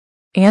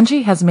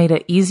Angie has made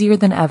it easier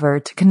than ever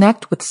to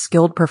connect with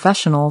skilled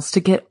professionals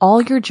to get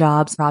all your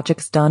jobs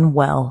projects done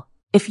well.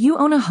 If you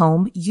own a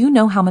home, you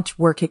know how much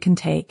work it can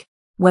take,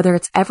 whether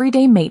it's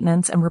everyday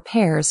maintenance and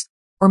repairs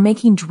or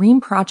making dream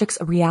projects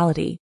a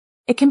reality.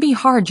 It can be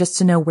hard just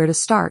to know where to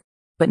start,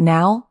 but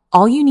now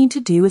all you need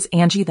to do is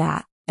Angie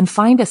that and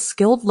find a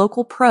skilled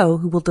local pro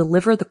who will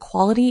deliver the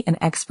quality and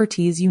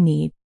expertise you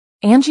need.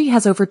 Angie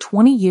has over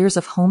 20 years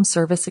of home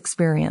service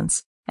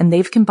experience, and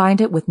they've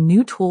combined it with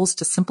new tools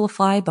to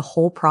simplify the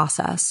whole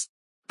process.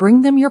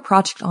 Bring them your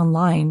project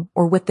online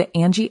or with the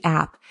Angie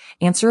app,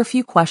 answer a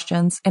few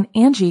questions, and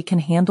Angie can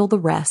handle the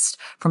rest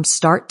from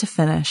start to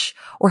finish,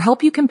 or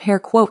help you compare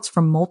quotes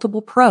from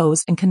multiple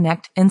pros and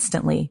connect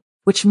instantly,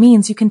 which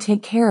means you can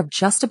take care of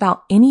just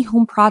about any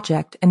home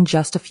project in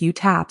just a few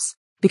taps.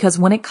 Because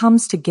when it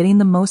comes to getting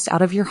the most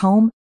out of your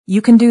home,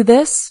 you can do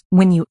this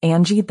when you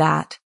Angie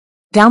that.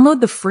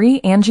 Download the free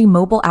Angie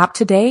mobile app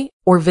today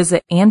or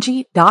visit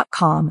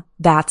Angie.com.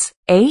 That's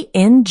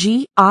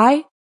ANGI.com.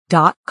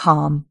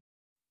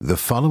 The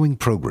following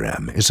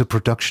program is a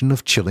production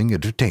of Chilling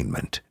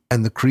Entertainment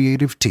and the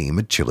creative team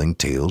at Chilling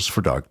Tales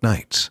for Dark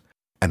Nights,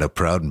 and a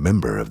proud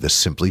member of the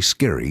Simply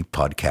Scary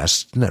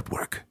Podcasts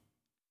Network.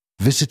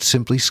 Visit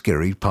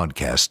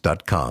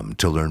simplyscarypodcast.com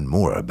to learn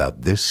more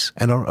about this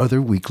and our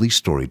other weekly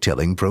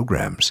storytelling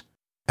programs,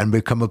 and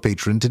become a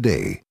patron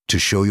today to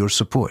show your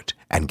support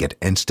and get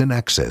instant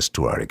access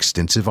to our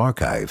extensive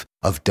archive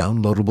of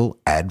downloadable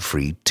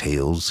ad-free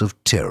tales of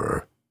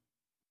terror.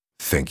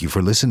 Thank you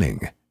for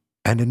listening,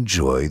 and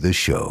enjoy the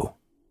show.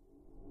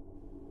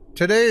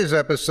 Today's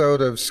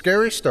episode of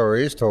Scary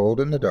Stories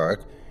Told in the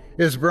Dark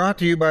is brought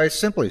to you by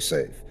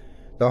SimpliSafe,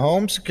 the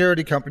home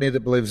security company that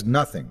believes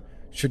nothing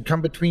should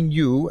come between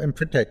you and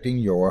protecting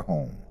your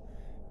home.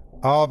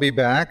 I'll be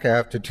back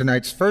after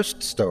tonight's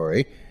first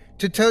story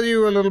to tell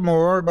you a little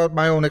more about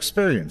my own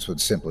experience with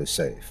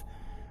SimpliSafe.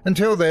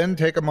 Until then,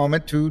 take a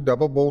moment to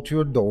double bolt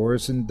your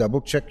doors and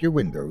double check your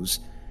windows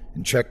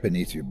and check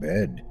beneath your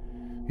bed.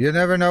 You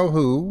never know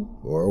who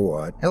or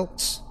what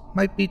else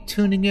might be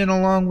tuning in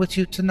along with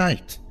you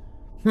tonight.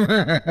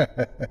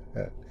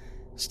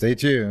 Stay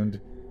tuned.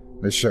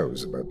 The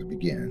show's about to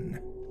begin.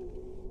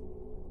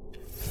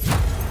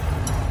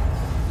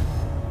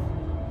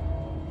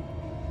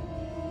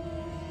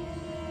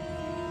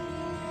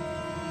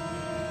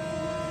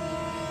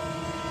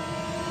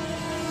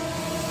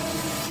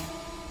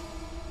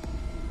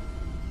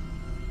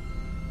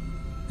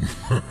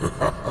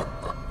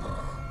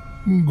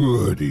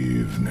 Good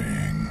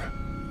evening.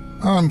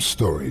 I'm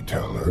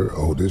storyteller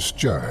Otis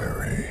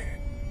Gyrie,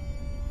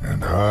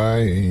 and I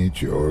ain't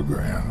your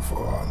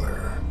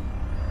grandfather.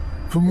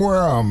 From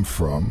where I'm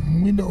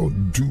from, we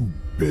don't do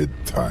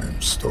bedtime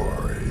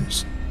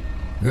stories.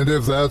 And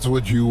if that's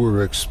what you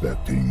were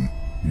expecting,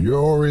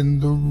 you're in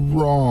the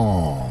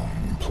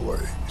wrong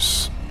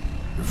place.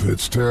 If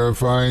it's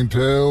terrifying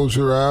tales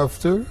you're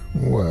after,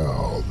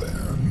 well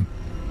then,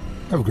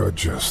 I've got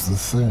just the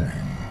thing.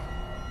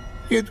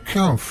 Get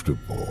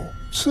comfortable,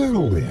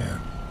 settle in,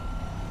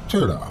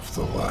 turn off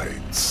the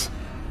lights,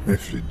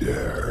 if you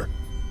dare.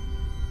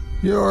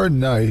 Your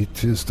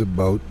night is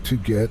about to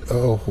get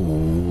a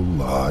whole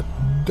lot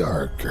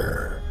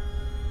darker.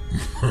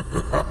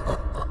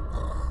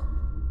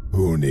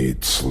 Who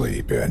needs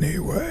sleep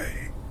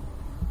anyway?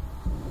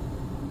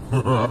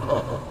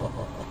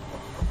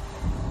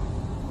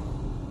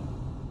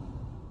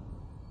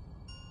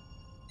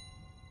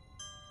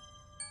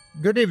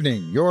 Good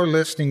evening. You're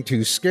listening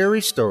to Scary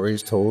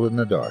Stories Told in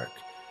the Dark.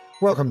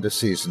 Welcome to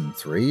Season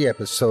 3,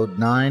 Episode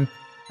 9.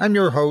 I'm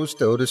your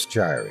host, Otis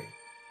Gyrie.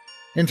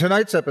 In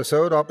tonight's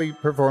episode, I'll be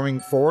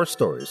performing 4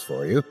 stories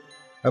for you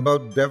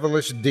about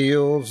devilish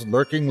deals,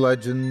 lurking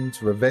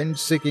legends,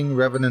 revenge-seeking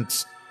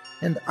revenants,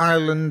 and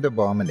island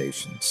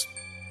abominations.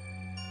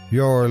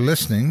 You're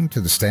listening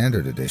to the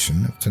standard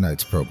edition of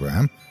tonight's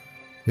program.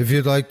 If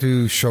you'd like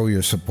to show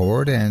your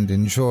support and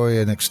enjoy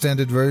an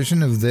extended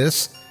version of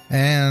this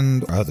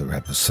and other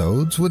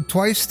episodes with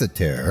twice the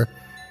terror,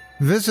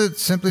 visit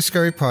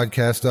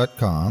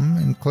simplyscarypodcast.com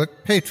and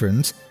click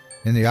Patrons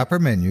in the upper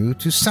menu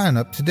to sign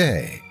up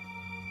today.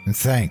 And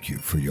thank you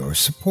for your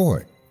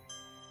support.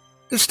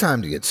 It's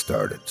time to get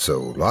started,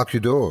 so lock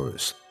your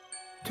doors,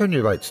 turn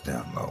your lights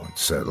down low, and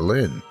settle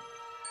in.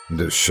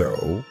 The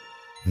show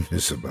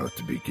is about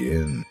to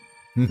begin.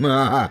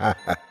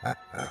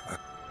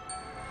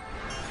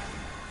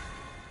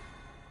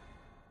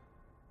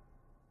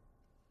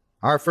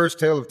 Our first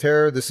tale of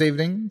terror this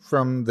evening,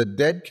 from the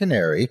Dead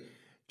Canary,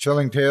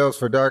 Chilling Tales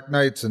for Dark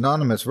Nights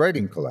Anonymous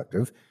Writing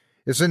Collective,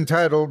 is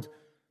entitled,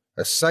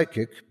 A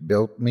Psychic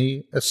Built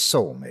Me a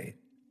Soulmate.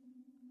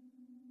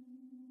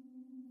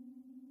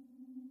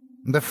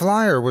 The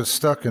flyer was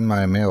stuck in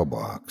my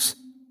mailbox.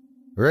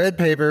 Red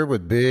paper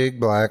with big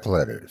black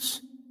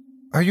letters.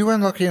 Are you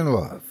unlucky in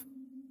love?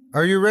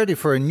 Are you ready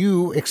for a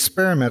new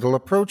experimental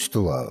approach to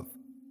love?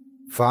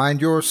 Find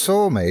your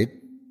soulmate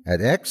at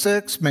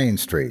XX Main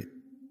Street.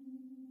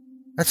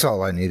 That's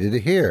all I needed to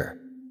hear.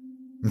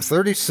 I'm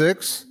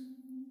 36.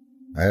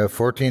 I have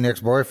 14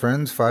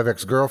 ex-boyfriends, 5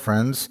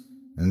 ex-girlfriends,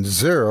 and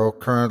 0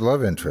 current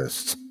love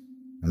interests.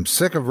 I'm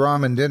sick of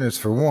ramen dinners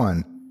for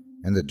one,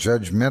 and the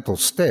judgmental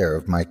stare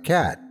of my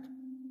cat.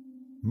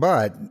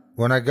 But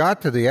when I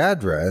got to the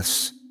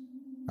address,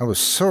 I was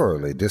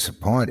sorely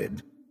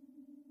disappointed.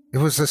 It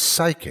was a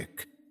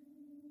psychic.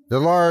 The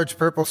large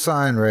purple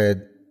sign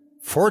read,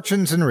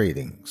 "Fortunes and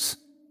Readings,"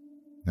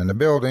 and the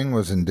building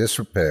was in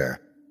disrepair.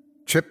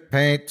 Chipped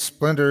paint,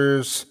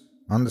 splinters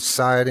on the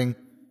siding,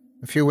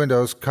 a few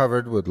windows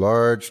covered with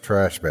large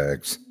trash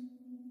bags.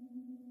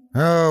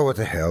 Oh, what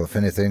the hell, if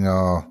anything,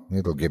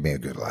 it'll give me a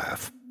good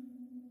laugh.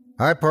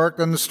 I parked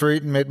on the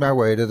street and made my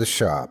way to the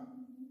shop.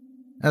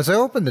 As I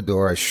opened the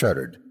door, I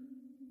shuddered.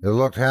 It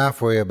looked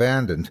halfway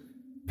abandoned.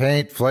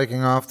 Paint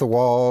flaking off the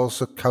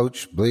walls, a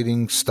couch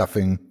bleeding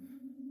stuffing.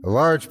 A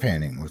large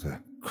painting with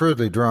a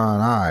crudely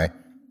drawn eye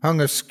hung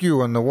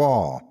askew on the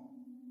wall.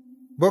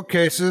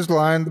 Bookcases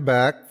lined the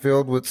back,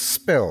 filled with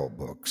spell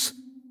books.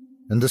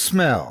 And the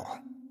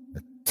smell, a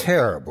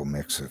terrible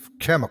mix of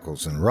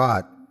chemicals and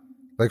rot,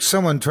 like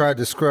someone tried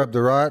to scrub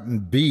the rotten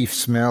beef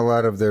smell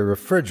out of their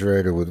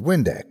refrigerator with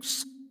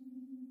Windex.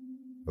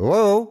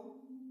 "Hello?"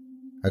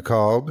 I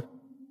called.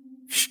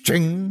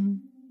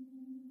 Shting!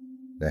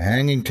 The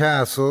hanging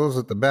tassels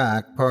at the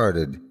back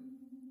parted.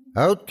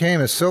 Out came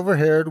a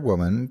silver-haired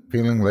woman,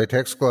 peeling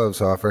latex gloves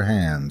off her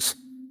hands.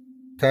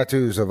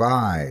 Tattoos of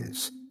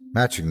eyes,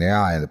 matching the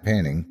eye in the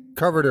painting,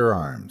 covered her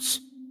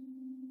arms.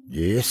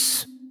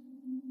 "Yes?"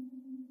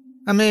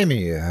 "I'm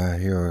Amy,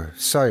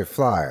 saw your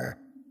flyer.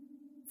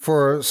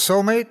 For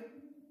soulmate?"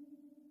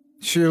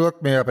 She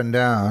looked me up and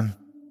down.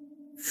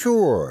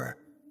 "Sure.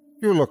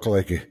 You look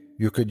like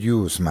you could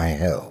use my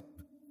help."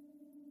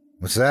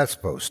 "What's that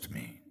supposed to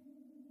mean?"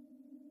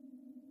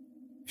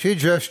 She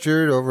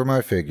gestured over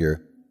my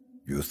figure.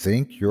 "You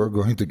think you're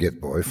going to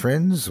get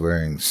boyfriends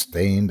wearing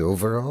stained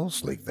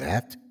overalls like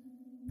that?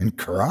 And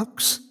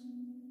Crocs?"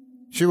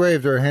 She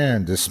waved her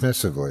hand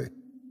dismissively.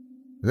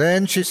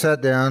 Then she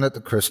sat down at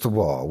the crystal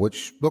ball,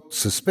 which looked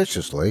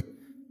suspiciously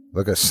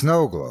like a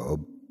snow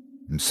globe,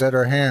 and set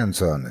her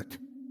hands on it.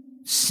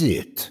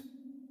 "Sit."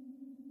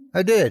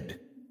 I did.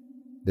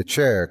 The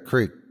chair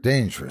creaked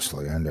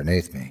dangerously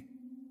underneath me.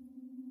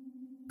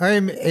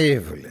 "I'm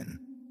Evelyn,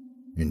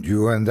 and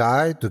you and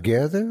I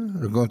together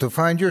are going to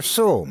find your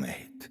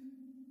soulmate.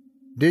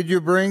 Did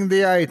you bring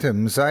the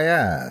items I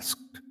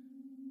asked?"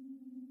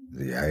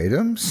 "The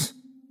items?"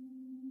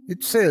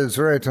 "It says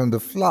right on the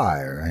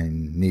flyer I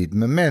need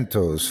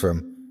mementos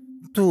from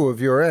 2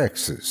 of your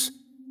exes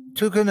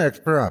to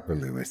connect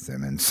properly with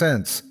them and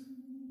sense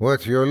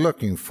what you're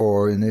looking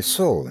for in a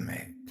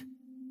soulmate."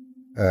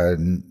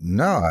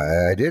 No,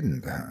 I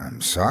didn't.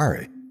 I'm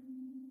sorry."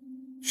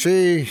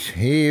 She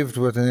heaved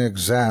with an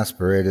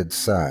exasperated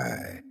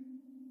sigh.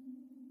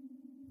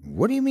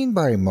 "What do you mean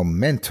by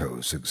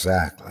mementos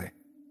exactly?"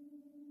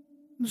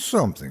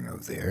 "Something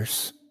of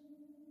theirs.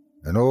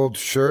 An old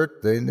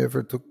shirt they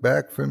never took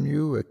back from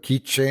you, a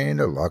keychain,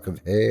 a lock of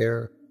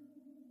hair."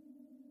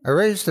 I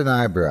raised an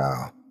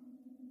eyebrow.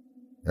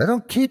 "I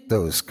don't keep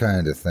those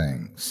kind of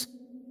things."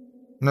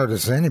 "Nor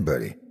does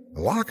anybody.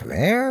 A lock of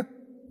hair?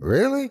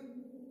 Really?"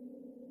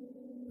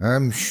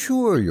 "I'm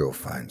sure you'll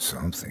find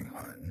something,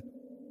 hon.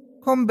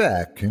 Come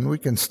back and we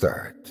can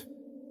start."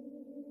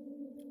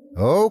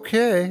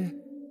 "Okay."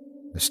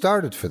 I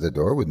started for the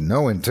door with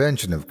no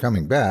intention of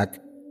coming back,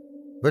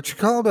 but she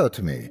called out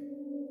to me.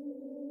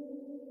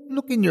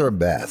 "Look in your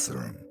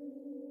bathroom.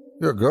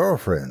 Your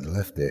girlfriend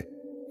left a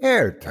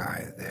hair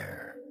tie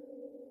there."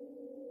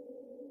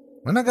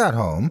 When I got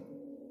home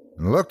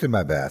and looked in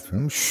my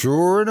bathroom,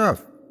 sure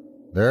enough,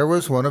 there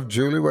was one of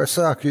Julie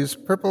Wysaki's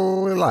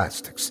purple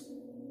elastics.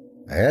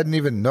 I hadn't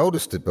even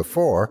noticed it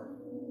before.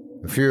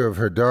 A few of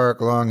her dark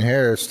long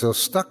hair still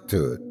stuck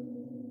to it.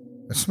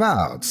 I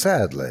smiled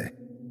sadly.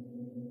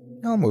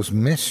 "I almost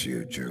miss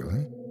you,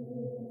 Julie."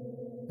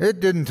 It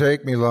didn't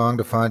take me long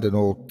to find an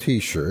old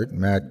T-shirt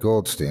Matt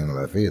Goldstein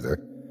left either,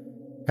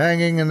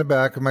 hanging in the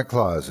back of my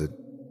closet.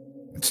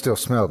 It still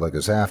smelled like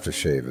his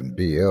aftershave and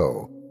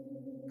B.O.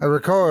 I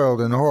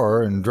recoiled in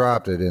horror and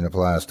dropped it in a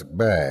plastic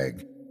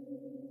bag.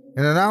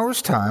 In an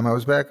hour's time, I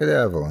was back at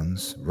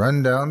Evelyn's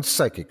run-down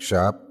psychic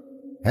shop,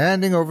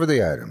 handing over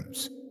the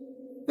items.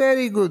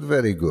 Very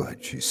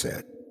good, she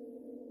said,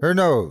 her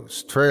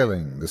nose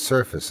trailing the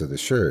surface of the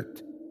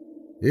shirt.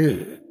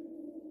 "Ew.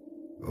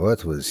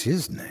 What was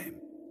his name?"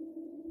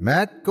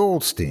 "Matt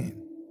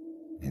Goldstein."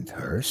 "And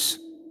hers?"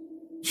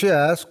 she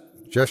asked,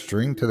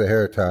 gesturing to the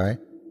hair tie.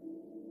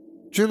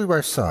 "Julie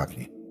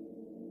Wysocki."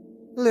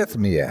 "Let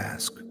me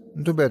ask,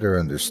 to better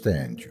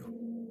understand you.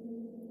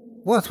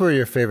 What were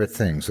your favorite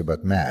things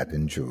about Matt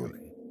and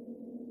Julie?"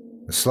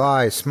 A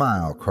sly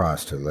smile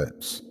crossed her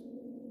lips.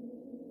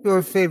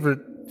 "Your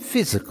favorite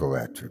physical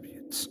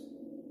attributes."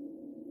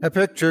 I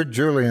pictured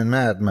Julie and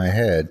Matt in my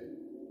head.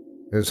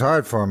 It was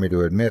hard for me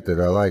to admit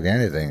that I liked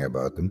anything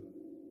about them.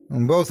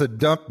 And both had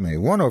dumped me,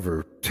 one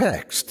over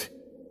text.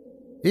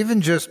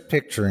 Even just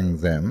picturing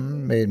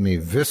them made me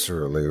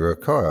viscerally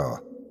recoil.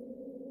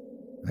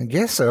 I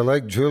guess I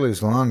liked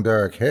Julie's long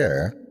dark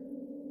hair.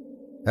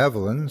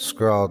 Evelyn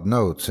scrawled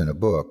notes in a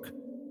book.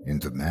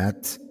 Into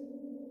Matt.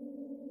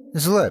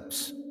 His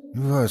lips. He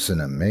was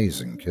an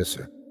amazing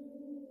kisser.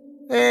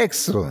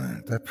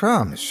 Excellent. I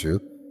promise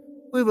you,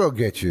 we will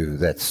get you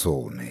that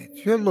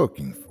soulmate you're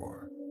looking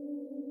for.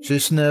 She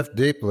sniffed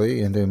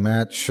deeply into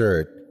Matt's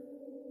shirt,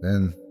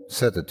 then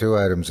set the two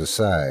items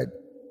aside.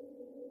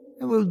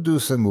 I will do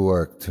some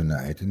work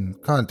tonight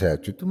and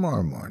contact you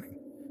tomorrow morning.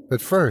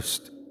 But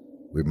first,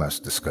 we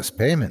must discuss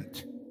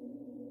payment.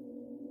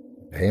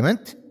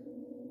 Payment?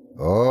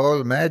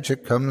 All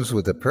magic comes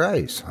with a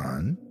price,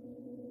 hon,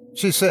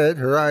 she said,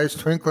 her eyes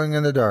twinkling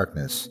in the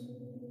darkness.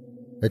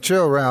 A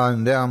chill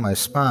ran down my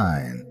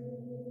spine.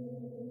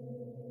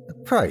 The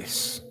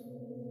price?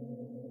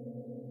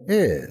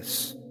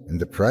 Yes, and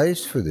the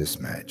price for this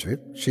magic,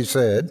 she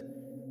said,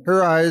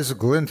 her eyes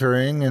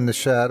glintering in the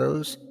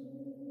shadows,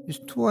 is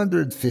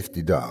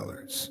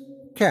 $250.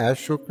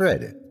 Cash or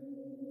credit?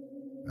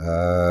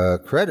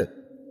 Credit.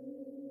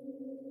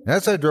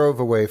 As I drove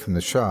away from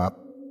the shop,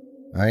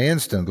 I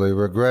instantly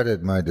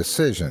regretted my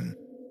decision.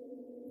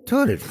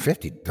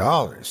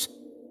 $250?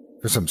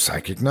 For some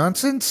psychic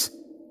nonsense?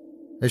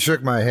 I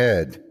shook my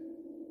head.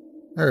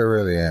 I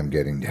really am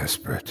getting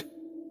desperate.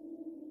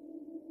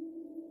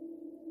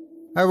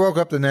 I woke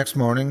up the next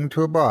morning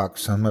to a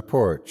box on my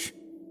porch.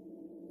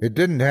 It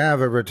didn't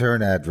have a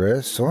return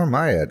address, or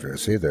my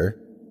address either.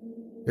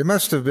 It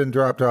must have been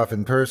dropped off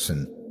in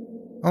person.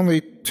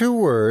 Only 2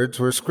 words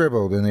were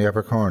scribbled in the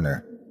upper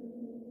corner.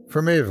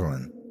 From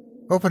Evelyn.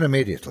 Open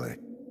immediately.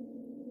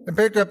 I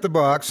picked up the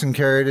box and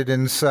carried it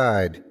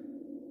inside.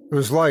 It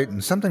was light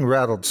and something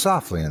rattled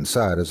softly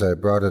inside as I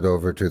brought it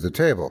over to the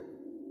table.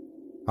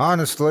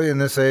 Honestly, in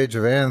this age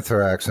of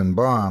anthrax and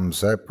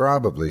bombs, I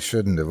probably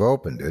shouldn't have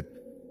opened it,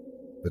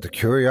 but the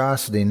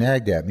curiosity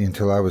nagged at me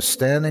until I was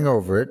standing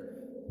over it,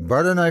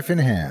 butter knife in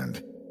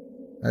hand.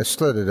 I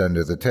slid it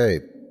under the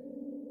tape.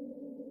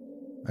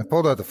 I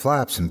pulled out the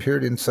flaps and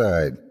peered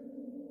inside.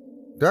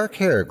 Dark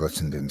hair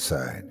glistened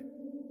inside.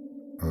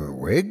 A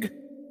wig?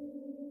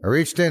 I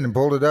reached in and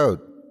pulled it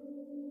out.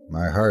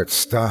 My heart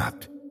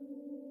stopped.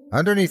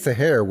 Underneath the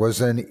hair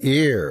was an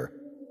ear.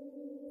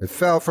 It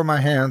fell from my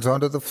hands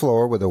onto the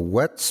floor with a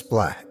wet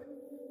splat.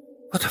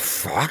 What the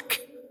fuck?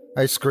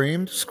 I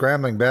screamed,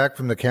 scrambling back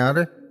from the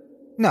counter.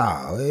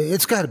 No,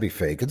 it's gotta be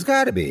fake. It's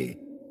gotta be.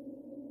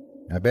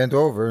 I bent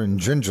over and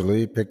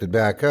gingerly picked it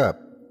back up.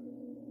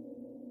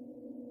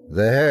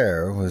 The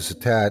hair was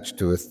attached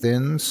to a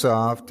thin,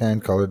 soft,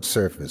 tan-colored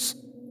surface.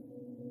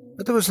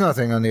 But there was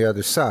nothing on the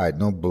other side,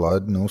 no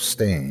blood, no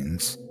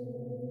stains.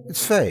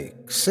 It's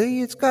fake.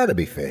 See, it's gotta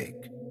be fake.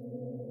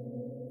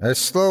 I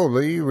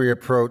slowly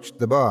reapproached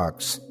the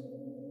box.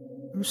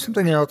 There was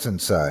something else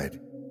inside.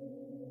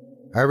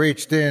 I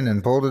reached in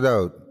and pulled it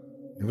out.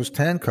 It was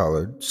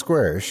tan-colored,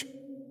 squarish.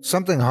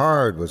 Something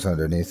hard was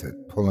underneath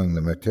it, pulling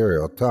the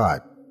material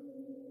taut.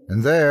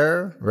 And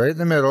there, right in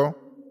the middle,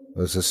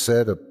 was a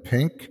set of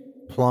pink,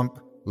 plump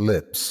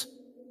lips.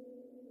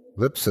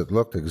 Lips that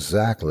looked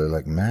exactly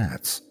like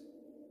Matt's.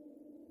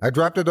 I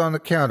dropped it on the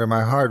counter,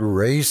 my heart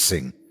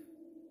racing.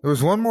 There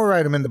was one more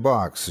item in the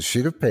box, a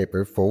sheet of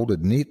paper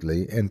folded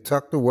neatly and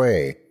tucked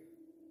away.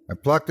 I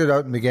plucked it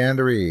out and began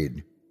to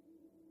read.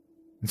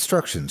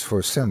 Instructions for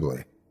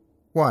assembly.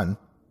 1.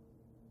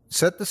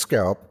 Set the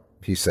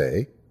scalp, piece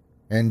A,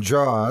 and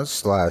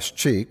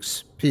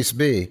jaws/cheeks, piece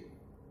B,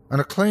 on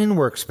a clean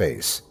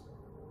workspace.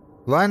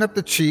 Line up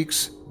the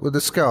cheeks with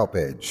the scalp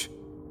edge.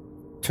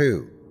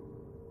 2.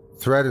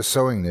 Thread a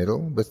sewing needle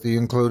with the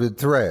included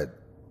thread.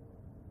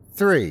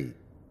 3.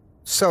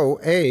 Sew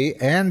A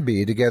and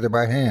B together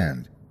by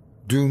hand.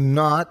 Do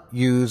not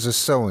use a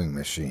sewing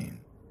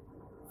machine.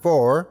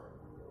 4.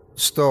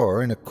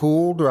 Store in a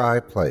cool, dry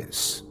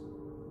place.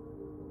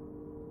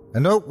 A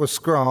note was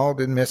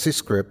scrawled in messy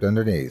script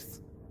underneath.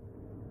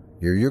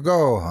 Here you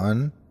go,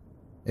 hon.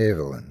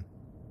 Evelyn.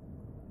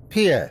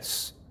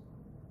 P.S.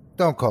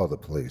 Don't call the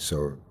police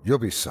or you'll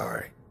be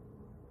sorry.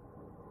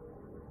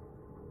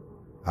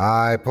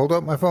 I pulled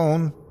up my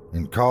phone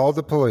and called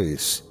the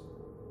police.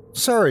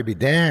 Sorry be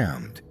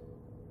damned.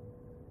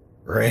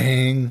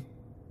 Ring.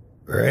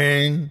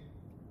 Ring.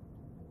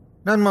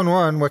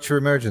 911, what's your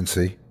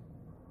emergency?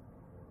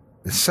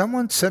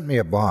 Someone sent me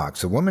a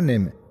box. A woman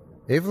named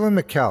Evelyn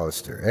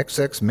McAllister,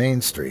 XX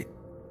Main Street.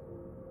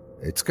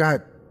 It's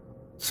got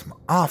some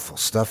awful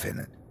stuff in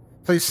it.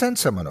 Please send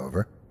someone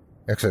over.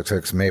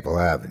 XXX Maple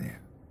Avenue.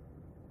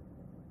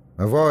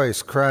 My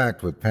voice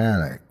cracked with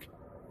panic.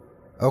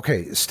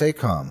 Okay, stay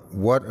calm.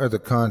 What are the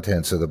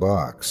contents of the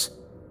box?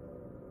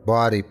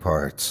 Body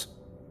parts.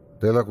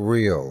 They look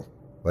real.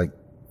 Like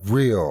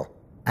real,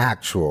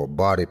 actual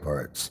body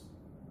parts.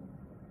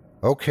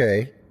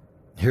 Okay,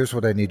 here's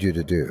what I need you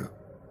to do.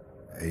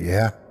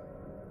 Yeah?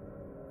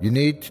 You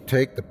need to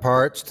take the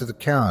parts to the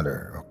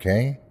counter,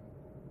 okay?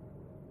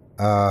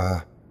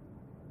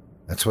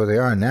 That's where they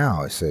are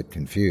now, I said,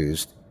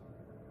 confused.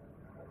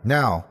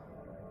 Now,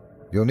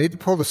 you'll need to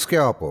pull the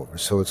scalp over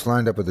so it's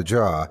lined up with the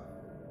jaw.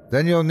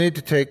 Then you'll need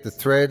to take the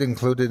thread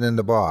included in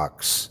the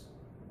box.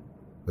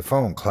 The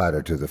phone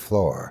clattered to the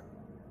floor.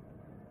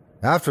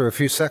 After a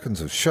few seconds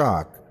of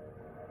shock,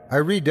 I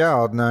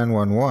redialed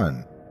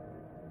 911.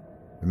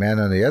 The man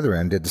on the other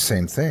end did the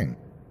same thing,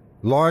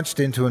 launched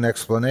into an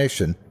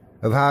explanation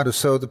of how to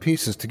sew the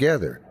pieces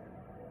together.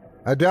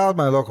 I dialed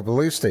my local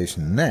police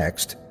station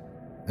next.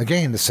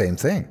 Again, the same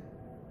thing.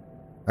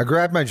 I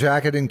grabbed my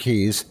jacket and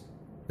keys,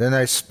 then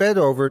I sped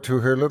over to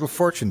her little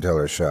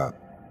fortune-teller shop.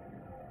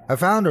 I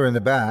found her in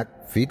the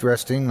back, feet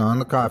resting on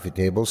the coffee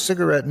table,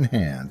 cigarette in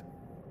hand.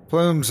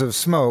 Plumes of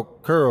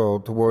smoke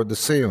curled toward the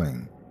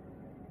ceiling.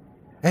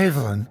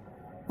 "Evelyn,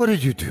 what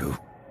did you do?"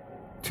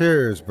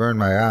 Tears burned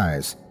my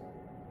eyes.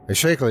 I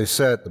shakily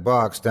set the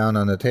box down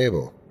on the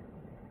table.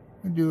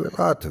 "I do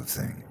a lot of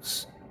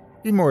things.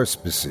 Be more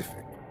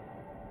specific."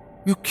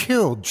 "You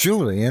killed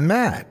Julie and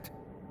Matt."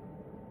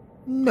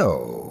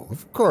 "No,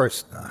 of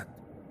course not.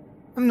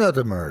 I'm not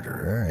a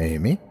murderer,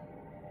 Amy."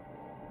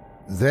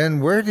 "Then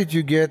where did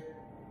you get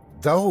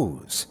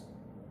those?"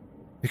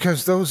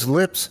 "Because those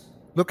lips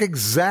look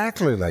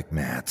exactly like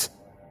Matt's,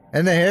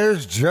 and the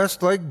hair's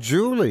just like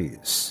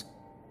Julie's."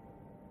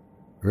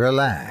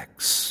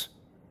 "Relax."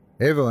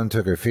 Evelyn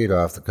took her feet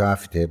off the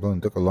coffee table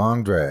and took a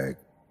long drag.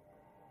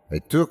 "I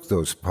took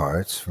those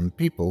parts from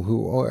people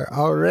who are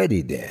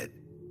already dead.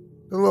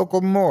 The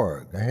local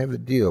morgue. I have a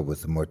deal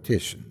with the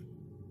mortician."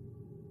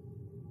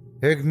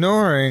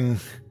 Ignoring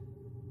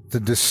the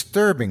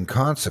disturbing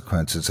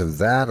consequences of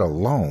that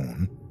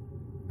alone,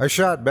 I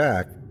shot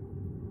back.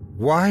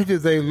 "Why do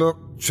they look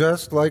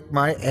just like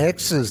my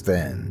exes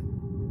then?"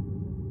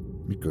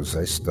 "Because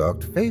I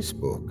stalked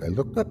Facebook. I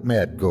looked up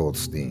Matt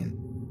Goldstein,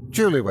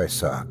 Julie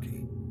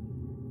Wysocki.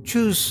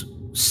 Choose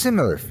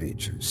similar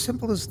features.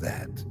 Simple as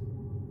that."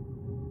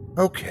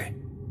 "Okay.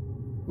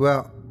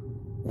 Well,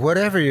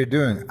 whatever you're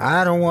doing,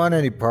 I don't want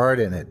any part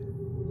in it.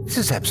 This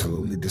is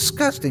absolutely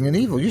disgusting and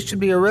evil. You should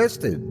be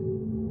arrested."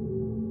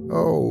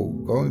 "Oh,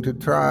 going to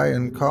try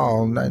and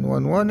call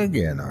 911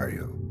 again, are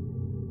you?"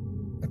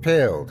 I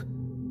paled.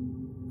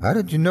 "How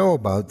did you know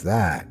about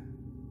that?"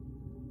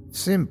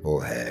 "Simple,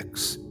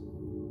 Hex."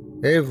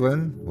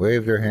 Evelyn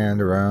waved her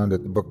hand around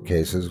at the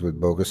bookcases with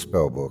bogus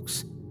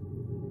spellbooks.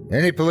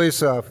 "Any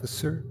police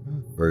officer,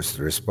 first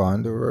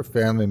responder, or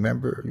family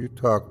member you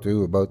talk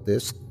to about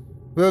this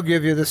will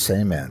give you the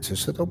same answer,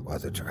 so don't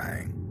bother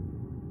trying."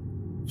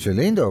 She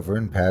leaned over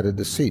and patted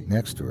the seat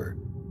next to her.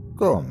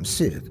 "Come,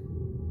 sit.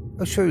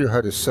 I'll show you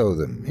how to sew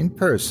them in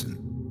person."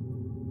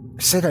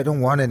 "I said I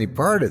don't want any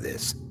part of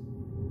this."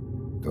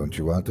 "Don't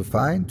you want to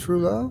find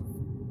true love?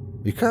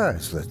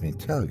 Because, let me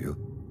tell you,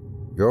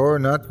 you're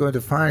not going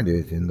to find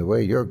it in the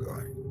way you're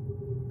going.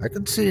 I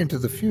can see into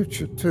the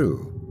future,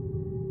 too.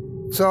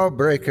 It's all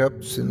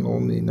breakups and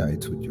lonely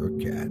nights with your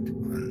cat."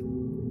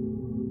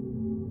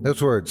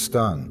 Those words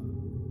stung,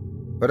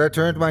 but I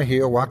turned my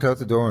heel, walked out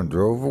the door, and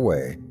drove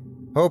away,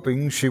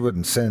 hoping she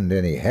wouldn't send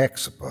any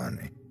hex upon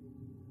me.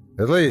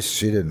 At least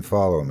she didn't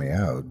follow me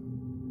out.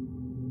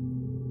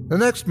 The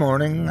next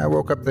morning, I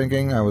woke up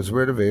thinking I was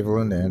rid of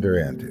Evelyn and her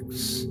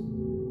antics.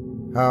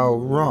 How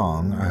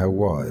wrong I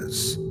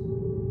was.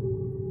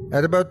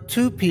 At about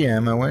 2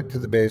 p.m., I went to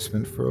the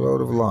basement for a load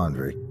of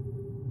laundry.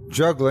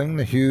 Juggling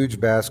the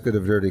huge basket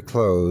of dirty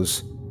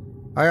clothes,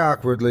 I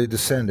awkwardly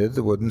descended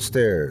the wooden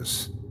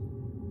stairs.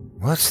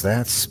 What's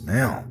that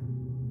smell?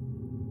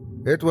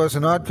 It was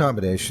an odd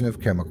combination of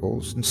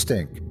chemicals and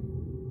stink,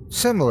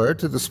 similar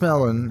to the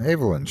smell in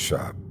Evelyn's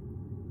shop.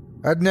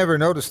 I'd never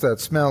noticed that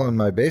smell in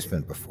my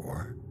basement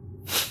before.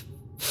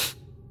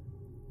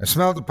 I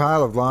smelled a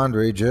pile of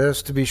laundry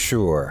just to be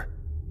sure.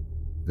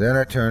 Then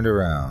I turned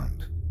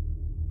around.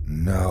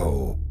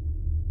 No.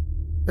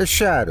 A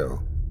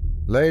shadow,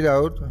 laid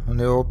out on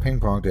the old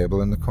ping-pong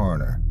table in the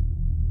corner.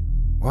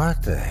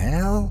 What the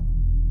hell?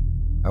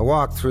 I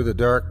walked through the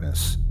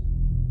darkness.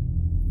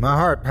 My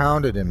heart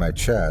pounded in my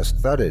chest,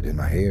 thudded in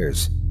my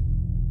ears.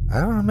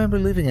 I don't remember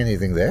leaving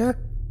anything there.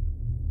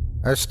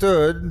 I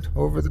stood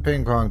over the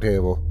ping-pong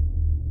table.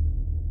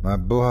 My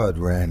blood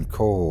ran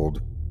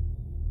cold.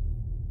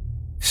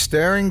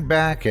 Staring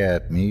back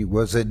at me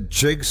was a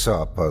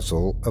jigsaw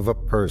puzzle of a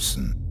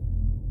person.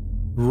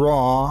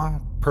 Raw,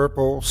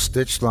 purple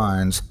stitched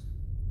lines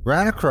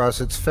ran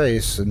across its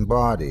face and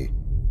body.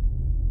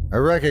 I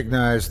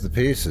recognized the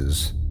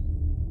pieces.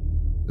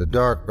 The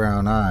dark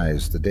brown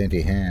eyes, the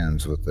dainty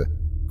hands with the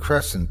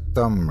crescent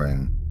thumb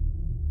ring.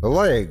 The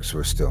legs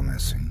were still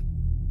missing.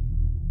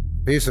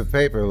 A piece of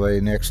paper lay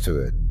next to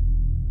it.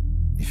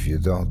 If you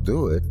don't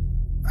do it,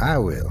 I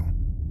will.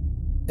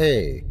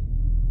 A.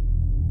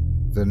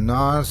 The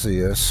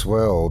nausea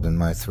swelled in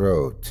my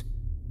throat.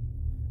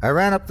 I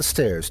ran up the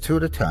stairs, 2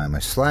 at a time. I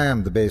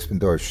slammed the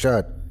basement door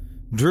shut,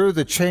 drew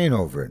the chain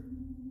over it.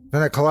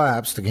 Then I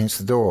collapsed against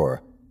the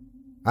door.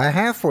 I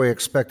halfway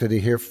expected to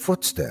hear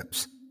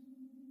footsteps,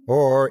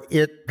 or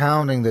it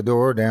pounding the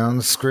door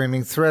down,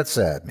 screaming threats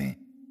at me.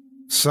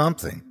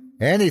 Something,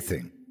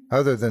 anything,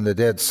 other than the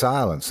dead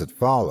silence that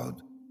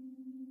followed.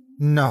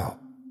 No,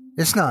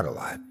 it's not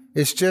alive.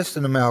 It's just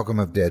an amalgam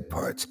of dead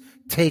parts,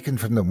 taken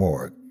from the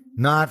morgue,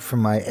 not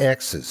from my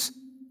exes.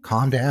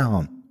 Calm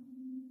down.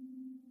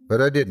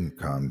 But I didn't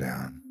calm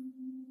down.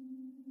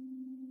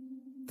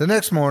 The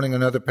next morning,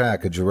 another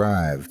package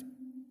arrived.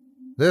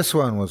 This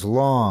one was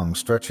long,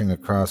 stretching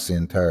across the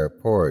entire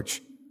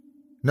porch.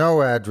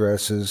 No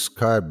addresses,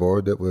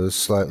 cardboard that was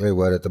slightly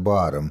wet at the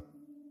bottom.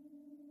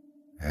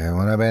 And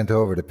when I bent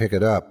over to pick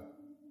it up,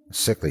 a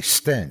sickly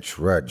stench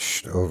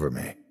rushed over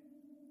me.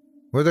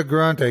 With a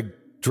grunt, I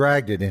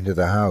dragged it into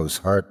the house,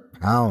 heart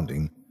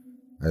pounding.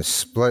 I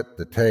split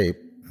the tape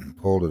and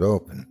pulled it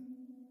open.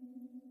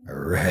 I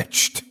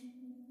retched.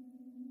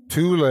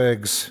 2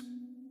 legs,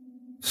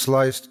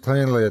 sliced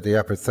cleanly at the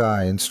upper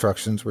thigh.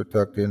 Instructions were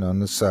tucked in on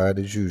the side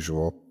as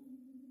usual,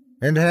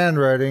 and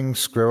handwriting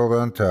scribbled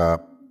on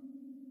top.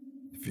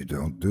 If you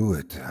don't do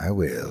it, I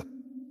will.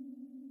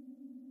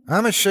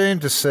 I'm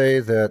ashamed to say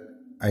that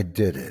I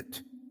did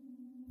it.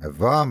 I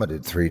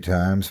vomited 3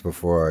 times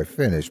before I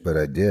finished, but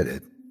I did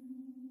it.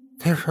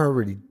 They're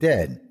already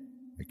dead,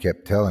 I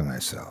kept telling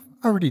myself.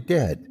 Already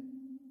dead.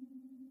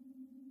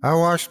 I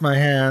washed my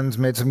hands,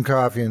 made some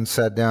coffee, and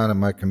sat down at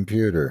my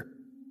computer.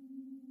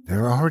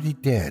 They're already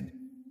dead.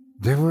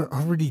 They were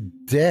already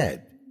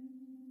dead.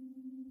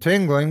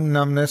 Tingling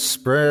numbness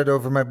spread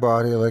over my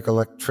body like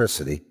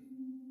electricity.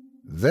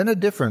 Then a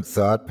different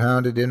thought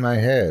pounded in my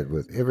head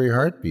with every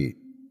heartbeat.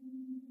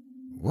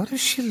 What if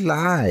she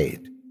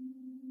lied?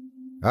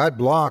 I'd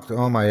blocked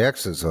all my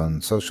exes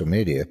on social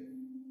media.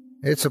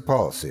 It's a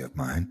policy of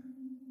mine.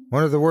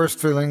 One of the worst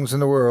feelings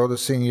in the world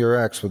is seeing your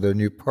ex with a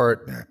new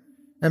partner.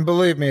 And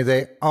believe me,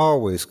 they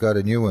always got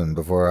a new one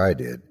before I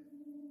did.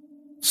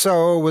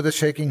 So, with a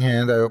shaking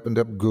hand, I opened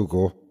up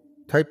Google,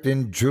 typed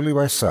in Julie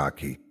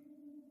Wysocki.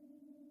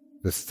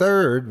 The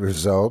third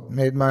result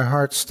made my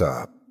heart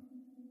stop.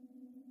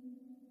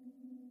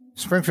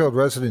 Springfield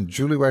resident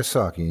Julie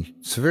Wysocki,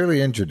 severely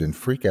injured in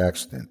freak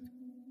accident.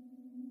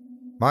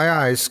 My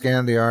eyes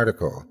scanned the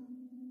article.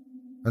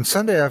 On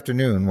Sunday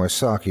afternoon,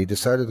 Wysocki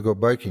decided to go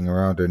biking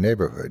around her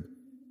neighborhood.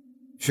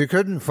 She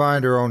couldn't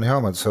find her own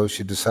helmet, so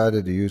she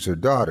decided to use her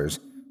daughter's,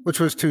 which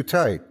was too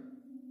tight.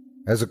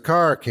 As a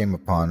car came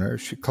upon her,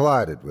 she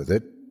collided with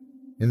it.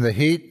 In the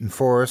heat and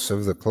force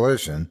of the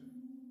collision,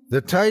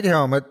 the tight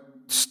helmet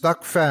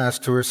stuck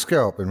fast to her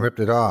scalp and ripped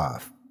it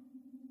off.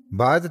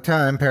 By the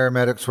time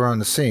paramedics were on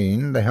the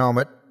scene, the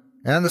helmet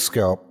and the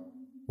scalp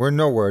were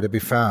nowhere to be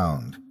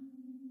found.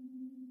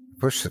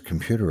 I pushed the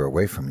computer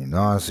away from me,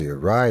 nausea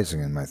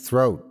rising in my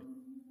throat.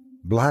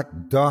 Black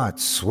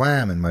dots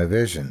swam in my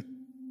vision.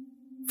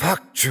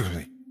 Fuck,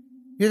 Julie.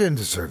 You didn't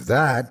deserve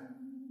that.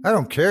 I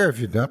don't care if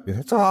you dump me.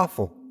 It's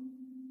awful.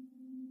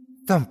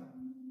 Dump.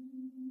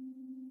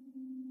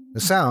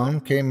 The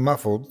sound came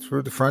muffled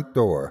through the front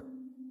door.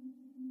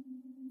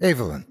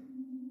 Evelyn.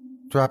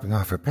 Dropping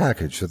off her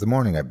package of the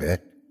morning, I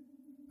bet.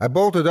 I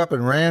bolted up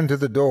and ran to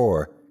the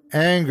door.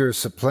 Anger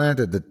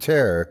supplanted the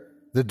terror,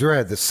 the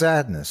dread, the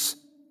sadness.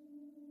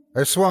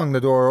 I swung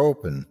the door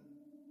open.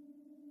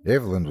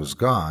 Evelyn was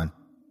gone,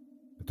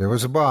 but there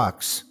was a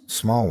box, a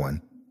small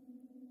one.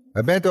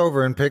 I bent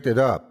over and picked it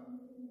up.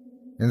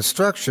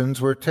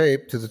 Instructions were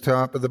taped to the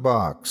top of the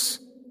box.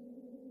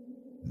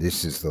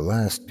 This is the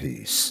last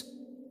piece.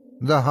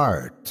 The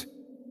heart.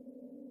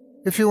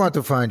 If you want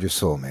to find your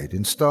soulmate,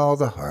 install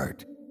the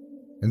heart,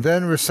 and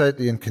then recite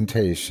the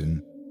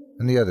incantation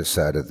on the other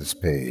side of this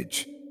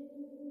page.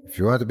 If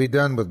you want to be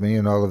done with me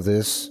and all of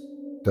this,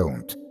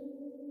 don't.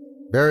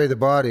 Bury the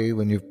body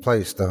when you've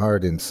placed the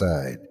heart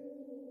inside.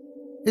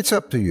 It's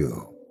up to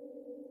you.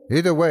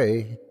 Either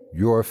way,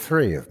 you're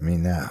free of me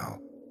now.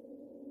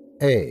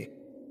 A.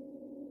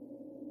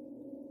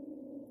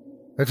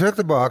 I took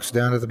the box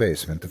down to the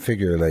basement. The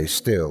figure lay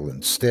still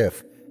and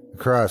stiff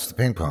across the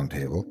ping-pong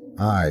table,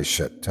 eyes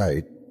shut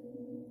tight.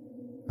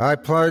 I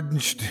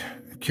plunged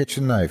a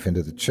kitchen knife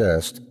into the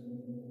chest,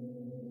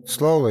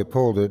 slowly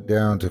pulled it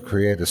down to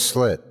create a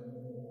slit.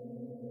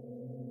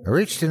 I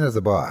reached into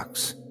the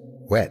box,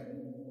 wet,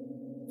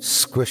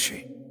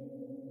 squishy.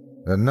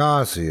 The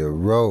nausea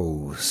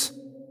rose.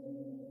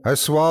 I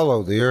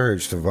swallowed the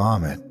urge to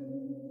vomit.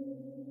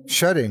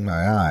 Shutting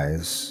my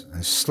eyes,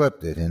 I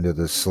slipped it into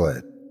the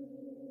slit.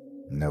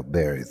 Now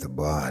bury the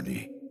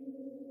body.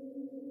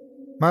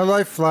 My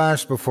life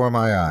flashed before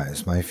my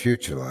eyes, my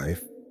future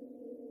life.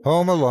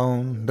 Home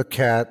alone, the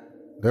cat,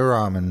 the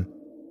ramen,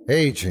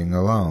 aging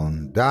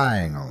alone,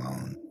 dying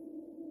alone.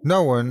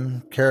 No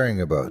one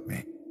caring about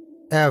me.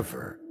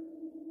 Ever.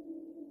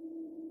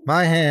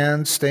 My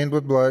hand, stained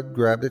with blood,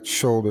 grabbed its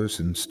shoulders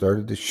and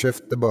started to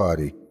shift the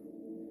body.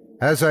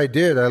 As I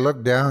did, I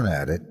looked down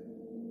at it.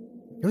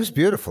 It was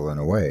beautiful in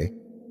a way.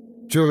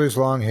 Julie's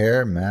long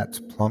hair, Matt's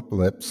plump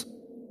lips,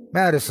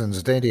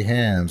 Madison's dainty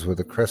hands with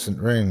the crescent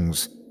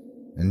rings,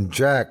 and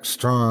Jack's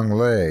strong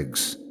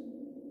legs.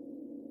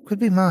 Could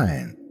be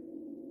mine.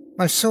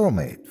 My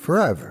soulmate,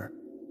 forever.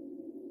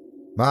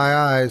 My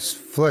eyes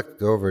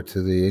flicked over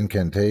to the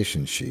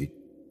incantation sheet.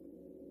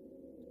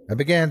 I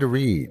began to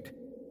read.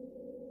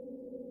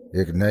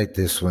 Ignite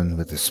this one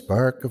with the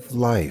spark of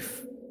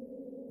life.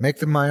 Make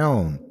them my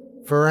own,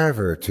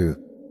 forever to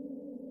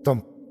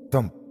thump,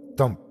 thump,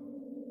 thump.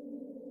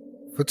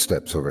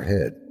 Footsteps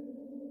overhead.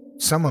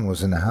 Someone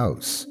was in the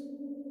house.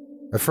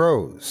 I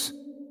froze.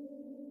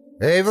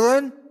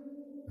 Evelyn?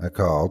 I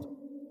called.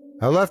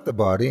 I left the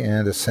body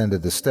and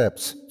ascended the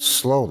steps,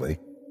 slowly,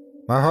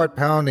 my heart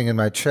pounding in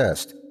my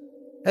chest.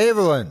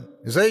 Evelyn!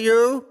 is that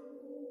you?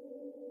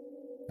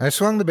 I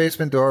swung the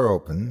basement door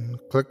open,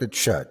 clicked it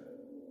shut.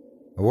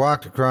 I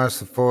walked across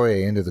the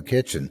foyer into the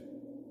kitchen.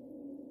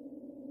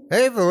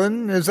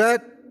 Evelyn, is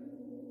that...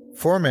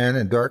 4 men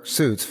in dark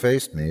suits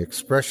faced me,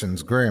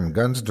 expressions grim,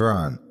 guns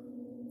drawn.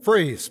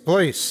 Freeze,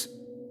 police!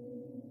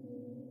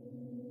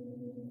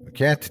 We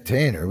can't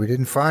detain her. We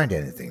didn't find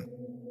anything.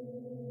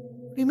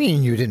 What do you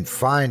mean you didn't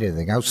find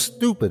anything? How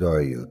stupid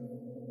are you?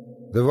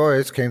 The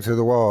voice came through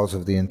the walls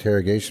of the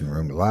interrogation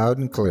room, loud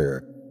and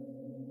clear.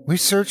 We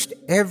searched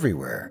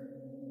everywhere.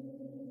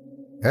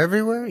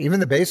 Everywhere? Even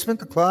the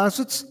basement, the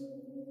closets?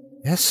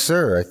 Yes,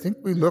 sir. I think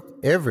we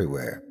looked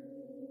everywhere.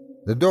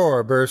 The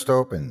door burst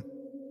open.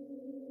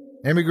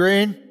 Amy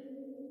Green,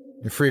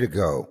 you're free to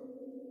go.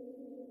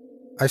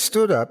 I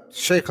stood up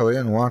shakily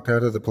and walked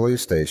out of the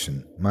police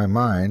station. My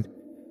mind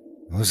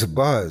was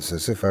abuzz,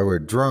 as if I were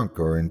drunk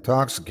or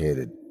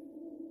intoxicated.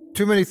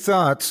 Too many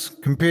thoughts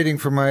competing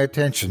for my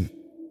attention.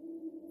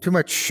 Too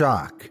much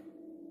shock.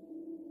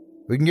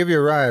 We can give you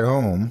a ride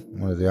home,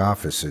 one of the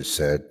officers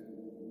said.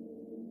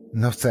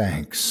 No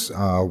thanks,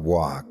 I'll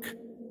walk.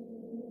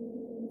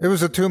 It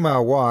was a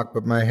 2-mile walk,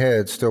 but my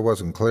head still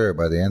wasn't clear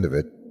by the end of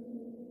it.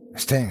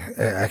 Sting,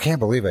 I can't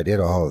believe I did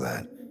all of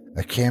that.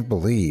 I can't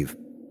believe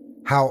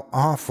how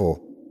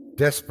awful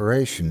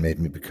desperation made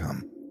me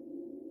become.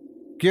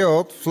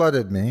 Guilt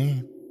flooded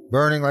me,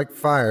 burning like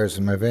fires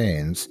in my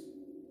veins.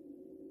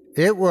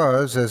 It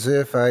was as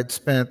if I'd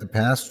spent the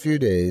past few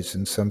days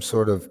in some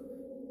sort of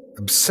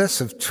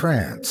obsessive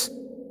trance,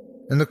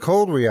 and the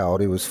cold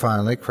reality was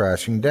finally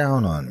crashing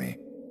down on me.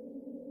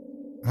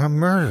 A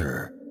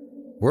murderer.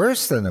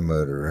 Worse than a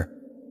murderer.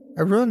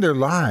 I ruined their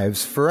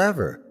lives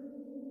forever.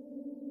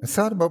 I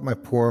thought about my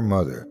poor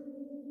mother.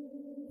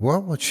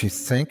 What would she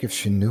think if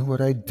she knew what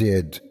I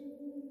did?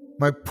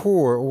 My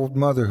poor old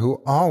mother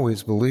who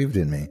always believed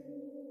in me.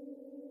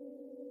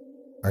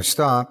 I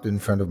stopped in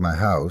front of my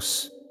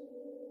house.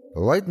 The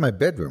light in my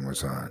bedroom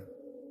was on.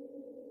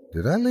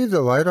 Did I leave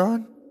the light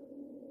on?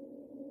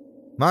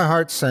 My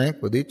heart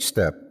sank with each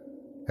step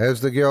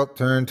as the guilt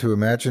turned to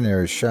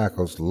imaginary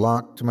shackles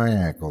locked to my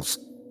ankles.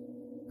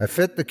 I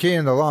fit the key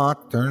in the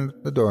lock, turned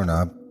the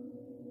doorknob.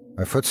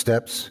 My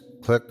footsteps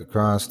clicked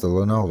across the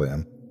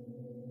linoleum.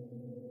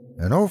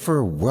 An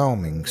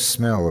overwhelming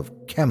smell of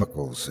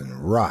chemicals and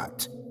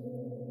rot.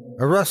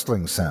 A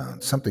rustling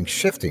sound, something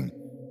shifting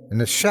in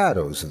the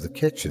shadows of the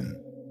kitchen.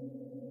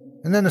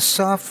 And then a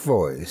soft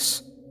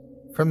voice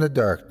from the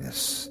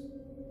darkness.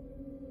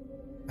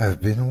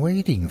 I've been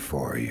waiting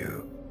for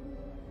you.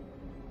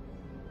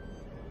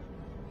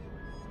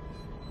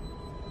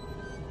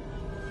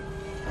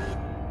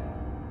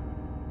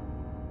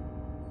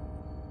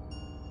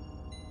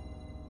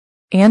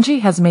 Angie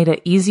has made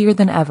it easier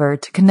than ever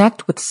to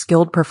connect with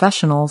skilled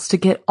professionals to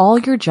get all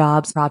your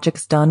jobs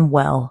projects done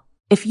well.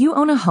 If you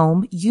own a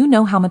home, you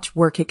know how much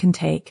work it can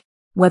take,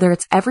 whether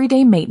it's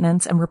everyday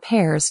maintenance and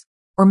repairs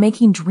or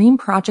making dream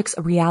projects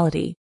a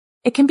reality.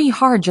 It can be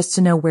hard just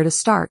to know where to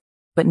start,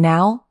 but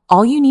now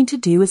all you need to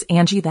do is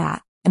Angie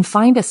that and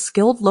find a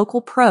skilled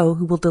local pro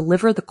who will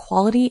deliver the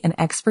quality and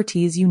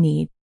expertise you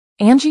need.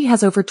 Angie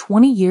has over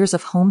 20 years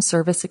of home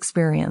service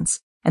experience,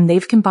 and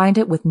they've combined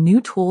it with new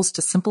tools to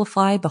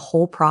simplify the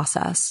whole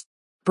process.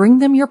 Bring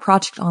them your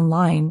project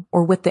online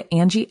or with the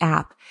Angie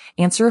app,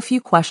 answer a few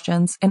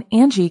questions, and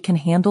Angie can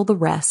handle the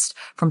rest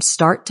from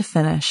start to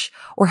finish,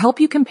 or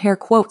help you compare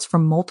quotes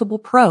from multiple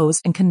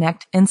pros and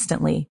connect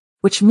instantly,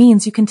 which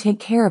means you can take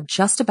care of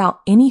just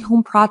about any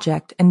home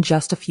project in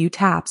just a few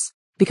taps.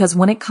 Because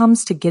when it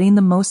comes to getting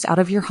the most out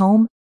of your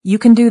home, you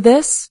can do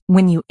this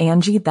when you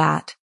Angie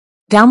that.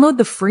 Download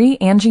the free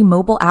Angie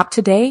mobile app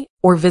today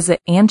or visit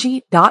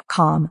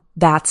Angie.com.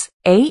 That's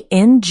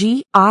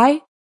ANGI.com.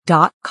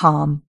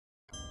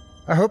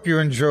 I hope you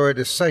enjoyed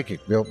A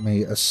Psychic Built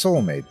Me a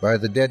Soulmate by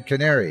the Dead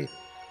Canary.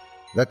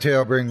 That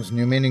tale brings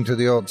new meaning to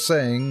the old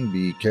saying,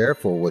 be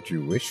careful what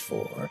you wish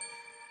for.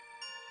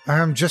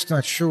 I'm just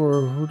not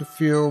sure who to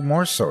feel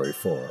more sorry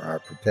for, our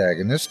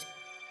protagonist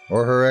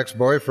or her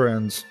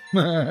ex-boyfriends.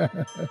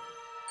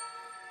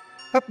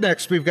 Up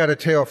next, we've got a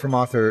tale from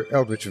author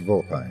Eldritch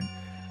Vulpine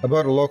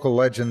about a local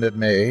legend that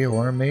may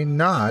or may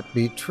not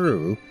be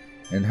true,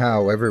 and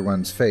how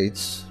everyone's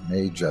fates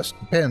may just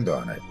depend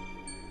on it.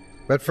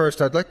 But first,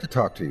 I'd like to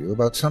talk to you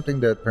about something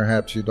that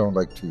perhaps you don't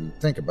like to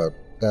think about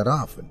that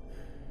often,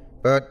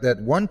 but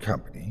that one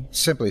company,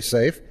 Simply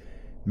Safe,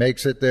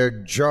 makes it their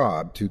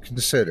job to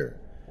consider: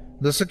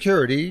 the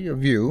security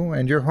of you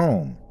and your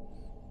home.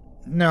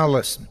 Now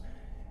listen,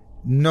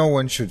 no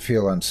one should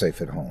feel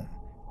unsafe at home,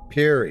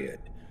 period.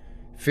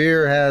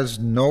 Fear has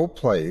no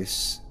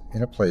place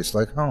in a place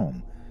like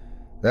home.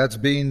 That's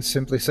been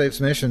Simply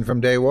Safe's mission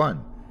from day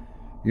one.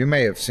 You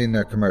may have seen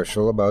their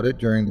commercial about it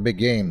during the big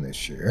game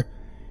this year.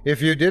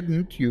 If you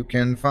didn't, you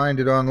can find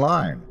it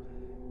online.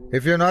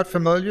 If you're not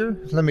familiar,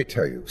 let me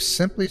tell you,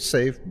 Simply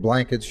Safe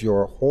blankets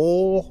your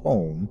whole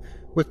home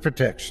with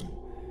protection.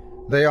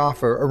 They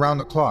offer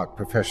around-the-clock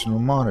professional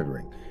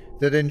monitoring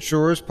that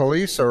ensures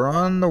police are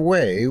on the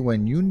way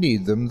when you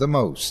need them the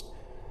most.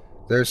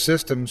 Their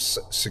system's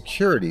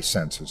security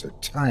sensors are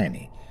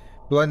tiny,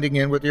 blending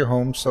in with your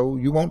home so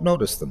you won't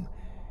notice them.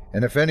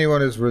 And if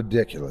anyone is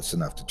ridiculous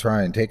enough to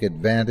try and take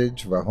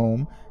advantage of a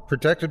home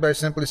protected by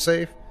Simply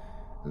Safe,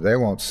 they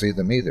won't see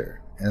them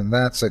either, and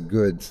that's a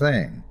good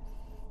thing.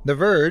 The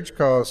Verge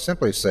calls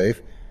Simply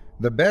Safe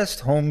the best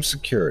home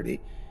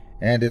security,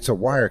 and it's a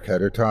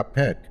Wirecutter top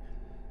pick.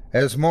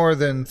 As more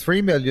than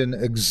 3 million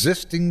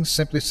existing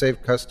Simply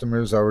Safe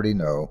customers already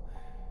know,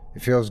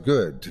 it feels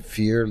good to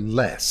fear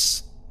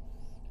less.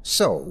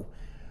 So,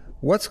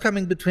 what's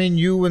coming between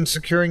you and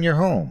securing your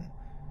home?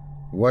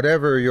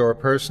 Whatever your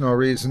personal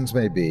reasons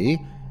may be,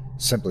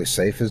 Simply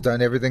Safe has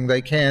done everything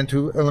they can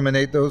to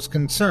eliminate those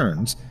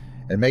concerns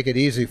and make it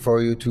easy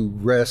for you to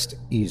rest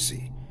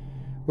easy.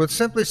 With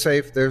Simply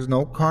Safe, there's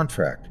no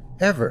contract,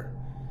 ever.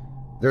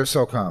 They're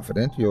so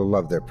confident you'll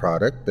love their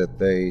product that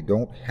they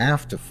don't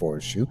have to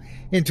force you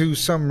into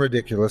some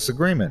ridiculous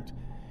agreement.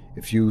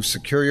 If you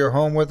secure your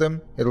home with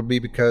them, it'll be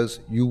because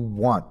you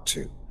want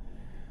to.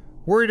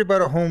 Worried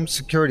about a home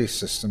security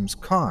system's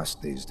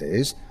cost these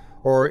days,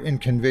 or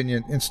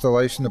inconvenient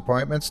installation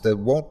appointments that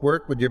won't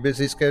work with your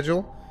busy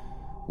schedule?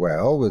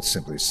 Well, with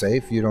Simply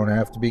Safe, you don't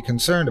have to be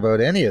concerned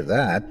about any of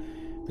that,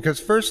 because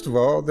first of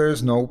all,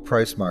 there's no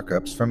price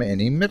markups from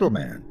any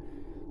middleman.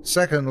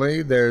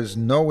 Secondly, there's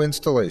no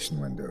installation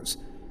windows.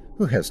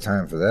 Who has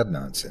time for that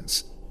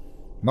nonsense?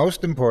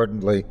 Most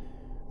importantly,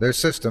 their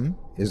system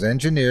is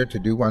engineered to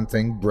do one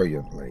thing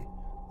brilliantly: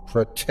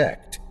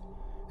 protect.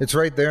 It's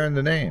right there in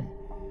the name.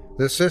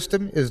 The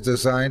system is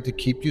designed to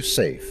keep you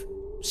safe,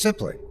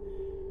 simply.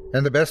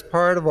 And the best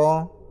part of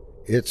all,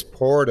 it's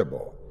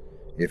portable.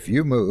 If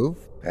you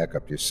move, pack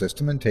up your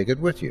system and take it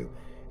with you,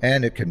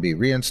 and it can be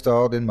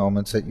reinstalled in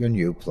moments at your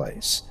new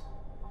place.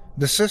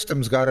 The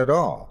system's got it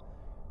all.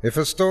 If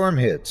a storm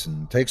hits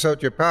and takes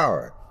out your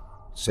power,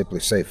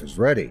 Simply Safe is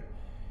ready.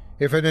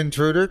 If an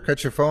intruder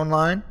cuts your phone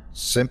line,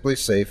 Simply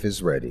Safe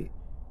is ready.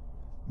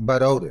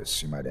 But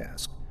Otis, you might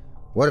ask,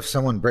 what if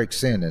someone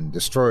breaks in and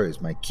destroys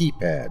my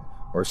keypad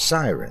or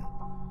siren?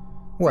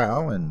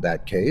 Well, in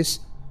that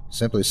case,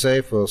 Simply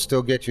Safe will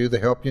still get you the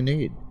help you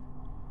need.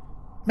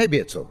 Maybe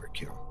it's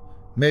overkill.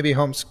 Maybe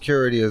home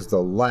security is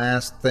the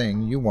last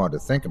thing you want to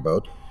think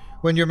about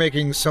when you're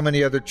making so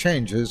many other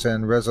changes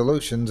and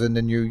resolutions in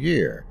the new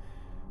year.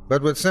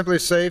 But with Simply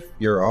Safe,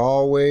 you're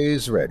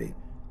always ready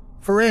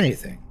for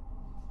anything.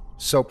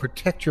 So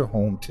protect your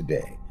home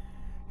today.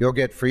 You'll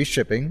get free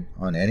shipping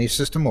on any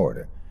system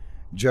order.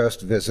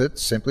 Just visit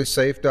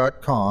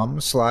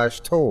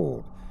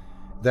simplysafe.com/told.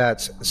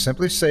 That's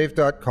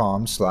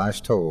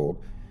simplysafe.com/told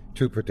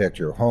to protect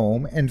your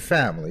home and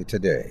family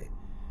today.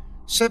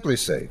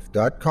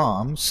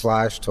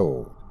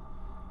 simplysafe.com/told.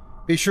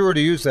 Be sure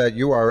to use that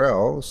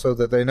URL so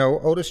that they know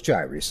Otis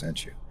Gyrie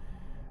sent you.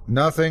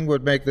 Nothing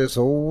would make this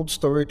old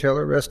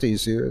storyteller rest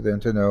easier than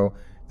to know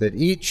that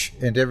each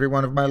and every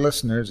one of my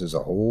listeners is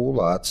a whole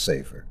lot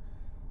safer.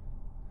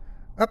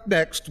 Up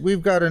next,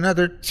 we've got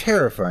another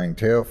terrifying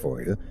tale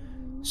for you,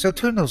 so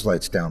turn those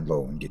lights down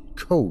low and get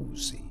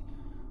cozy.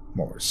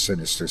 More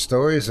sinister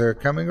stories are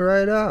coming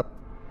right up.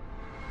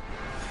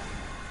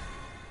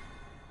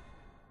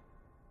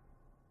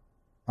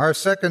 Our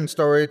second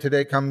story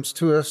today comes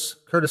to us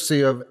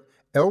courtesy of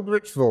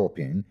Eldritch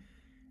Volpine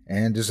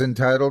and is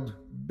entitled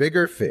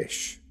Bigger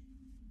Fish.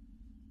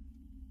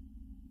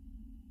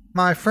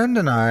 My friend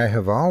and I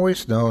have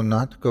always known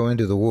not to go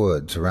into the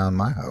woods around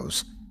my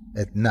house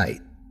at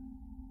night.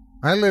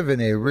 I live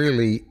in a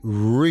really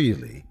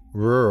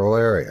rural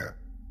area.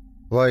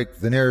 Like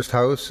the nearest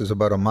house is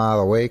about a mile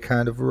away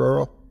kind of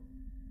rural.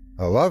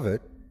 I love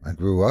it. I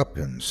grew up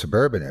in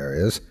suburban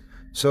areas,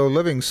 so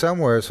living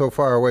somewhere so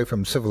far away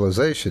from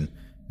civilization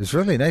is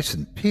really nice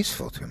and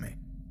peaceful to me,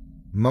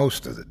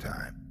 most of the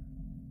time.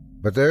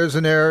 But there's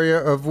an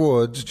area of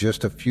woods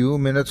just a few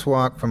minutes'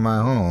 walk from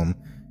my home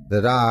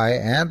that I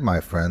and my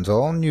friends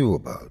all knew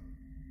about.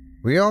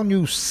 We all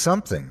knew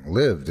something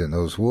lived in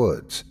those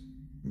woods.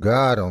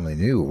 God only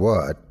knew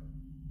what,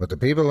 but the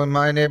people in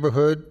my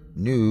neighborhood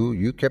knew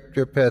you kept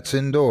your pets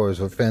indoors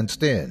or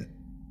fenced in.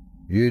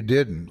 You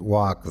didn't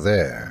walk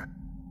there,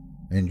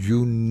 and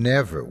you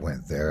never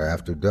went there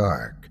after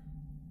dark.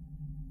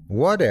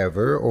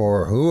 Whatever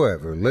or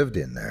whoever lived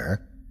in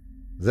there,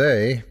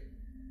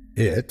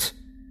 it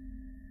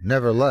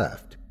never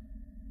left.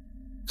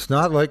 It's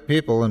not like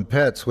people and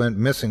pets went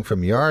missing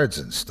from yards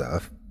and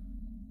stuff,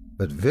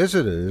 but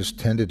visitors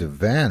tended to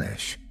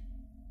vanish,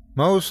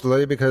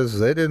 mostly because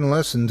they didn't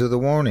listen to the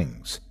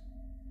warnings.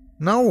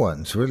 No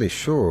one's really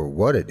sure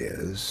what it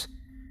is.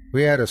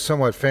 We had a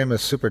somewhat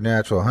famous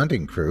supernatural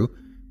hunting crew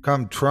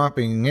come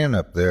tromping in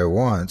up there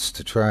once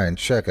to try and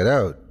check it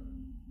out.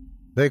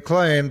 They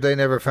claimed they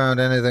never found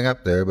anything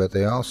up there, but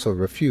they also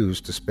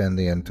refused to spend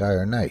the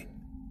entire night.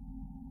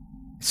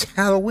 It's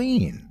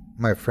Halloween,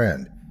 my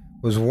friend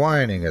was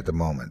whining at the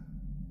moment,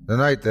 the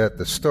night that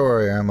the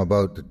story I'm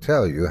about to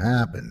tell you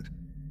happened.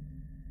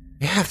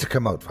 You have to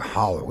come out for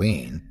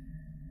Halloween.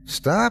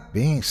 Stop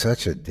being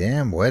such a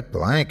damn wet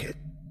blanket.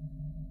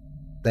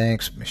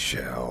 Thanks,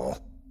 Michelle.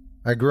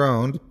 I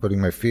groaned, putting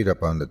my feet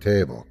up on the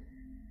table.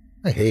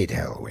 I hate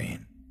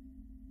Halloween.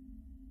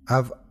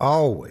 I've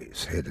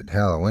always hated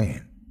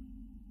Halloween.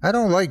 I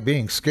don't like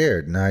being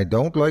scared, and I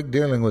don't like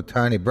dealing with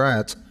tiny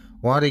brats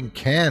wanting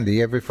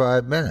candy every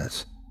 5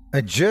 minutes.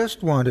 I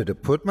just wanted to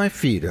put my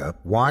feet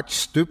up, watch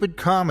stupid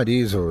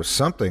comedies or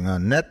something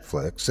on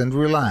Netflix, and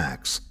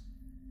relax.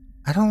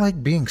 I don't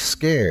like being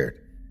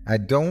scared. I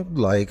don't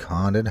like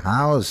haunted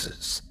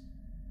houses.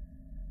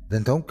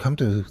 Then don't come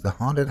to the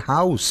haunted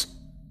house.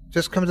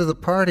 Just come to the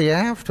party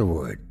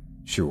afterward,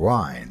 she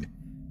whined.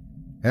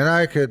 And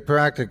I could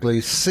practically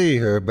see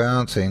her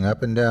bouncing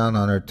up and down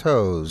on her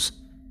toes,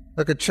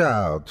 like a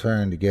child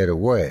trying to get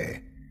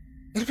away.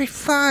 It'll be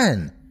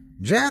fun.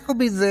 Jack will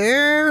be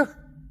there.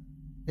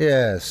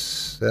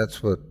 Yes,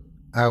 that's what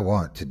I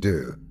want to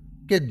do.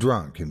 Get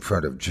drunk in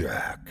front of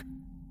Jack.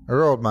 I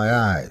rolled my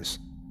eyes.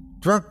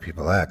 Drunk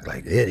people act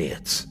like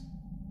idiots.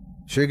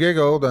 She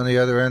giggled on the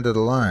other end of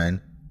the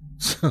line.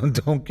 So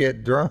don't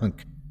get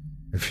drunk.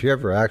 Have you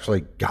ever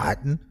actually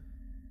gotten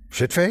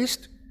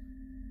shit-faced?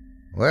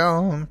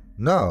 Well,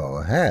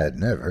 no, I had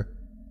never.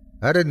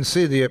 I didn't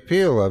see the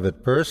appeal of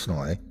it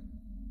personally.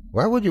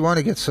 Why would you want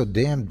to get so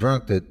damn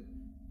drunk that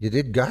you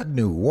did God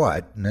knew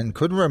what and then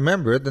couldn't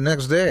remember it the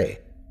next day?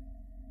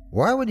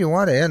 Why would you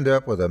want to end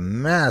up with a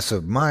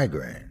massive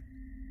migraine?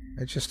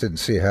 I just didn't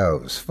see how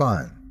it was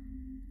fun.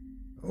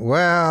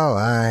 Well,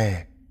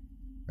 I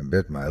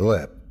bit my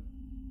lip.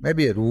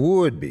 Maybe it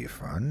would be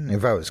fun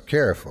if I was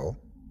careful.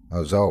 I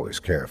was always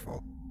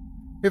careful.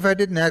 If I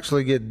didn't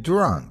actually get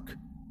drunk.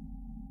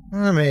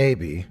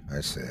 Maybe,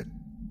 I said.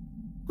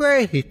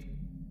 Great.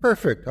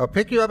 Perfect. I'll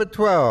pick you up at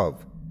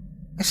 12.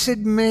 I said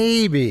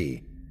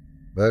maybe.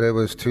 But it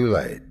was too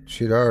late.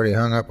 She'd already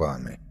hung up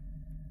on me.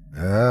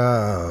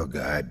 Oh,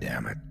 God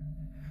damn it.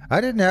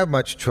 I didn't have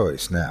much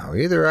choice now.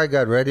 Either I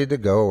got ready to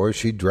go or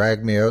she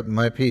dragged me out in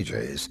my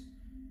PJs.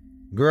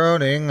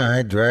 Groaning,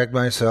 I dragged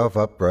myself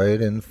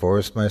upright and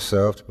forced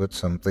myself to put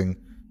something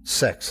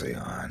sexy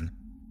on.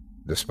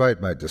 Despite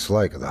my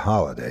dislike of the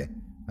holiday,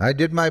 I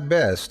did my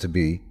best to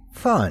be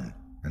fun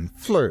and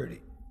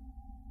flirty.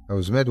 I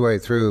was midway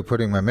through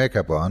putting my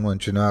makeup on when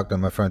she knocked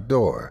on my front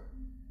door.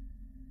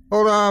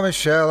 Hold on,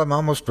 Michelle, I'm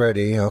almost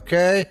ready,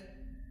 okay?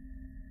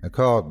 I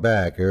called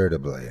back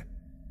irritably.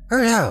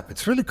 Hurry up,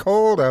 it's really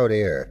cold out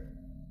here.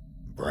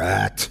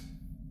 Brat.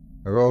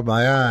 I rolled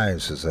my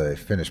eyes as I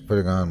finished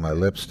putting on my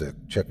lipstick,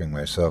 checking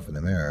myself in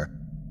the mirror.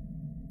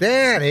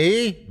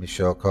 Danny,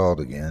 Michelle called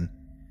again.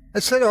 I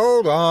said,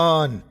 hold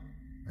on.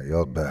 I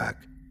yelled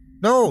back.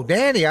 No,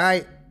 Danny,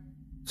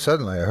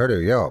 Suddenly I heard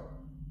her yelp.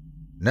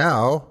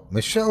 Now,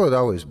 Michelle had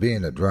always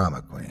been a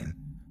drama queen.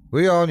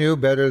 We all knew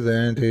better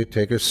than to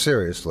take her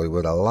seriously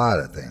with a lot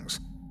of things.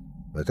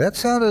 But that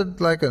sounded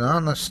like an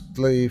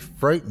honestly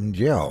frightened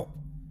yelp.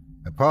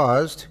 I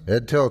paused,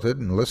 head tilted,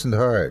 and listened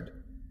hard.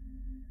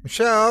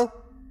 Michelle,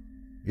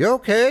 you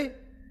okay?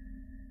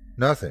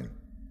 Nothing.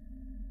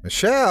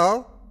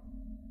 Michelle?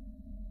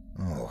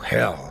 Oh,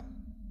 hell.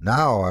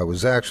 Now I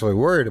was actually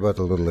worried about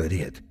the little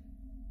idiot.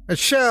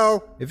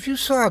 Michelle, if you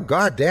saw a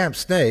goddamn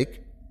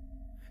snake...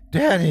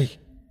 Danny!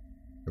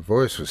 Her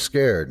voice was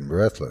scared and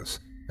breathless,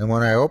 and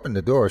when I opened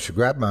the door, she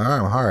grabbed my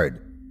arm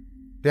hard.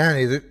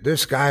 Danny,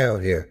 there's a guy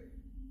out here.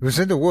 He was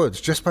in the woods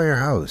just by your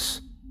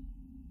house.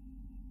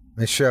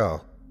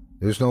 Michelle,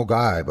 there's no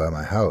guy by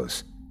my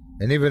house.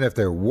 And even if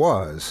there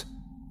was,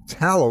 it's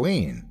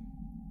Halloween.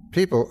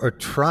 People are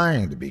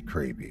trying to be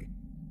creepy.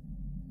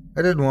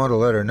 I didn't want to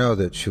let her know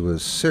that she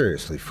was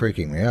seriously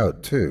freaking me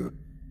out, too.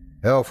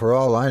 Hell, for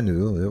all I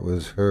knew, it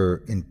was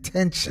her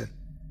intention.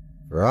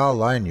 For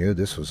all I knew,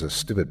 this was a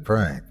stupid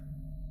prank.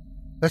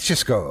 Let's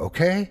just go,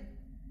 okay?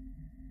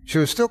 She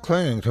was still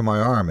clinging to my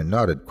arm and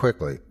nodded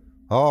quickly,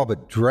 all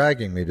but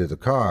dragging me to the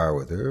car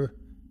with her.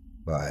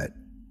 But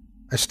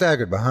I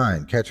staggered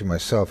behind, catching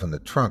myself in the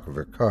trunk of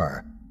her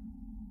car.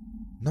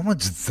 No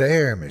one's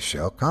there,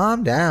 Michelle.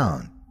 Calm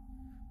down.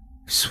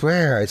 I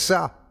swear, I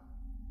saw...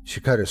 She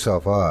cut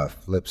herself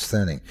off, lips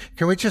thinning.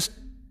 Can we just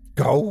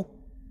go?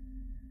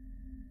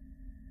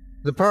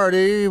 The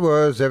party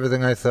was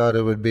everything I thought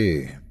it would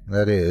be.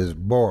 That is,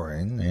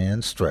 boring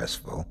and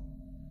stressful.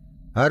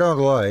 I don't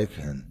like,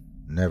 and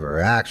never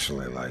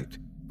actually liked,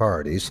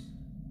 parties.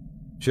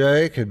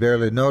 Jake had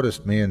barely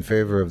noticed me in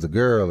favor of the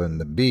girl in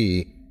the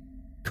bee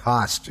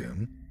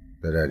costume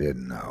that I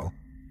didn't know.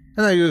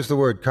 And I use the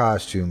word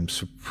costume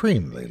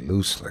supremely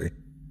loosely.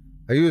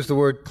 I use the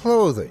word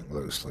clothing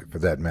loosely, for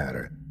that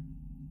matter.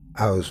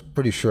 I was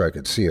pretty sure I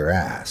could see her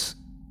ass.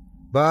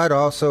 But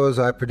also, as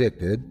I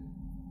predicted,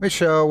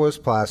 Michelle was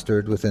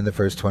plastered within the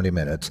first 20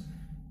 minutes,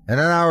 and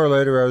an hour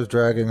later I was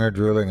dragging her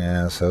drooling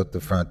ass out the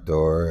front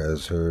door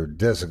as her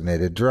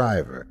designated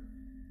driver.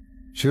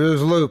 She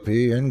was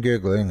loopy and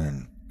giggling,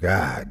 and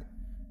God,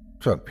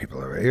 drunk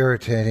people are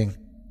irritating.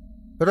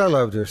 But I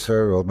loved her, so I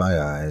rolled my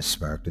eyes,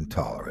 smirked, and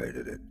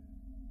tolerated it.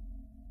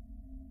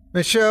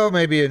 Michelle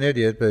may be an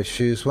idiot, but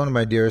she's one of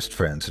my dearest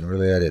friends, and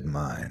really I didn't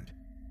mind.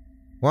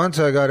 Once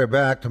I got her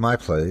back to my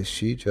place,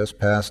 she just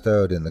passed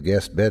out in the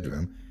guest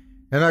bedroom,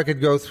 and I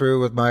could go through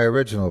with my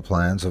original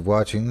plans of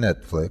watching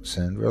Netflix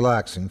and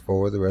relaxing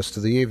for the rest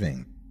of the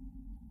evening.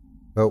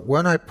 But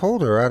when I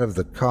pulled her out of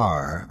the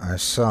car, I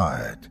saw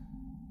it.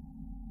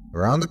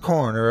 Around the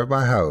corner of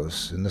my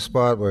house, in the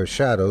spot where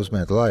shadows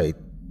met light,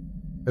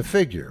 a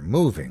figure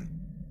moving.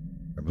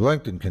 I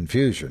blinked in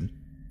confusion,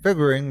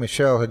 figuring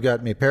Michelle had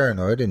got me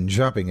paranoid and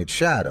jumping at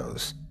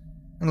shadows.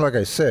 And like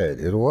I said,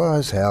 it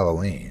was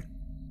Halloween.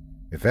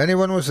 If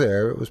anyone was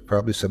there, it was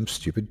probably some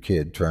stupid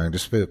kid trying to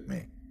spook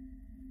me.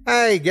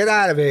 "Hey, get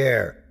out of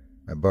here!"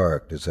 I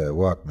barked as I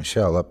walked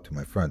Michelle up to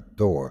my front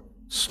door,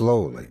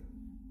 slowly.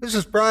 "This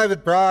is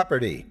private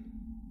property."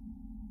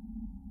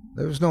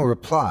 There was no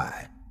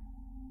reply.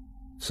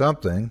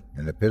 Something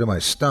in the pit of my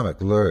stomach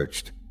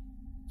lurched.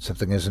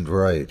 Something isn't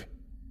right.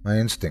 My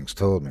instincts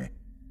told me.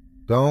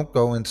 Don't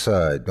go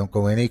inside. Don't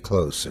go any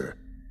closer.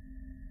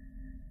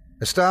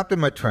 I stopped in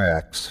my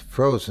tracks,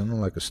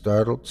 frozen like a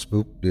startled,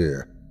 spooked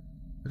deer.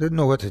 I didn't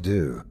know what to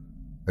do.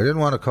 I didn't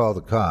want to call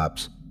the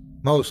cops,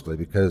 mostly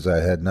because I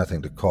had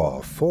nothing to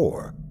call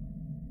for.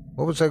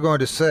 What was I going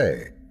to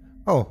say?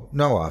 "Oh,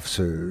 no,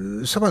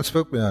 officer. Someone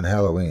spooked me on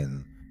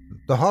Halloween.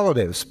 The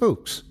holiday of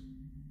spooks."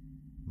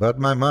 But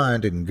my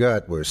mind and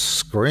gut were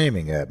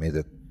screaming at me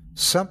that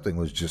something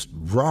was just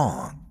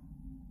wrong.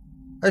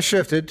 I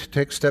shifted to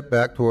take a step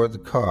back toward the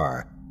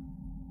car.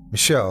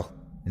 "Michelle,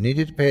 I need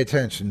you to pay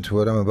attention to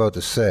what I'm about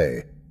to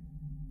say.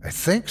 I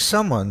think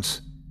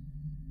someone's—"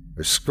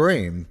 Her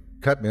scream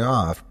cut me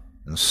off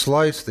and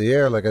sliced the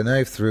air like a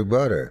knife through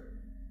butter.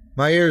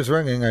 My ears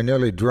ringing, I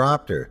nearly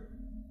dropped her.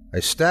 I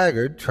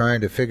staggered, trying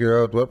to figure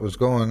out what was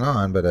going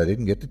on, but I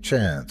didn't get the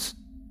chance.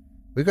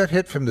 We got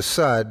hit from the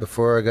side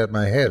before I got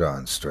my head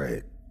on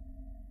straight.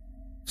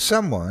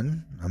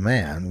 Someone, a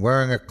man,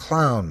 wearing a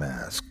clown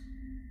mask.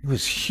 He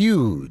was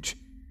huge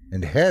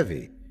and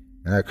heavy,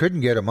 and I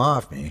couldn't get him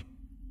off me.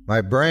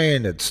 My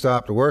brain had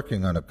stopped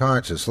working on a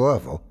conscious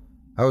level.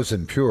 I was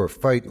in pure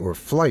fight or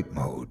flight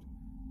mode.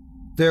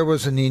 There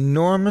was an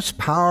enormous,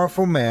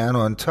 powerful man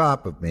on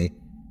top of me,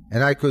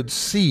 and I could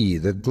see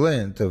the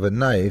glint of a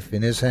knife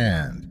in his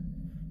hand.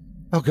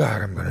 "Oh,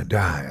 God, I'm going to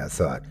die," I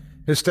thought,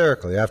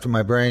 hysterically after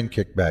my brain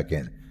kicked back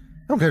in.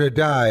 "I'm going to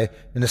die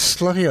in a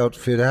slutty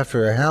outfit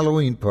after a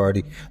Halloween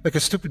party like a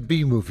stupid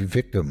B-movie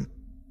victim."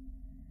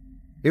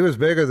 He was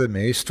bigger than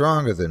me,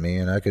 stronger than me,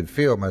 and I could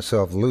feel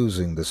myself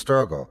losing the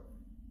struggle.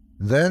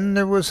 Then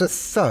there was a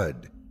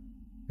thud,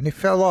 and he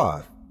fell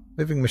off,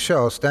 leaving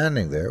Michelle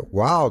standing there,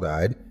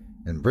 wild-eyed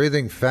and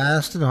breathing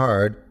fast and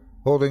hard,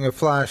 holding a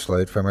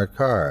flashlight from her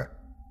car.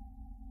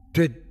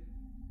 Did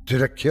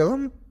I kill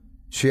him?"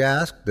 she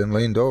asked, then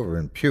leaned over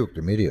and puked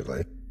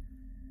immediately.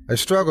 I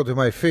struggled to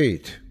my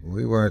feet.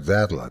 We weren't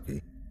that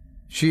lucky.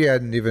 She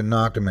hadn't even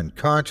knocked him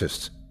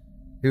unconscious.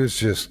 He was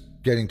just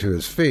getting to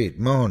his feet,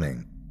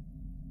 moaning.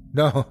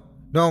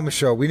 No,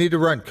 Michelle, we need to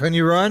run. Can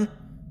you run?"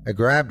 I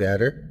grabbed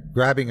at her,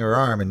 grabbing her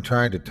arm and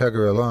trying to tug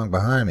her along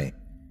behind me.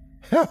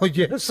 "Hell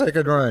yes, I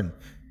can run,"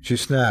 she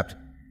snapped.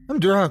 "I'm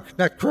drunk,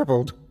 not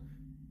crippled."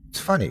 It's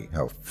funny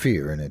how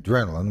fear and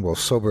adrenaline will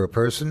sober a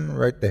person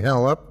right the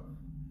hell up.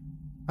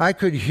 I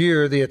could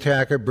hear the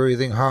attacker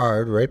breathing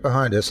hard right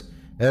behind us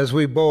as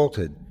we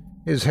bolted,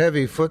 his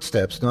heavy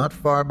footsteps not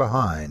far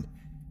behind,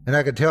 and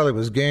I could tell he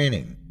was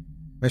gaining.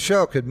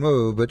 Michelle could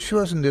move, but she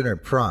wasn't in her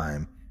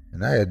prime,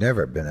 and I had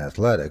never been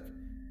athletic.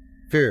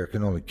 Fear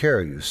can only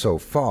carry you so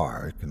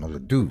far. It can only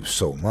do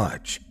so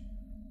much.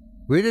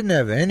 We didn't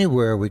have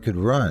anywhere we could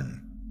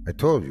run. I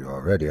told you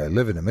already, I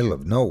live in the middle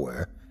of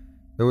nowhere.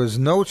 There was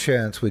no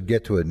chance we'd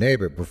get to a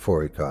neighbor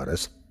before he caught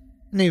us,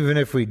 and even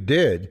if we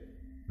did,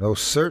 no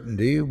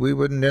certainty we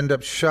wouldn't end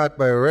up shot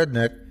by a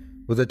redneck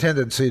with a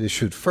tendency to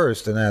shoot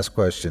first and ask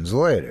questions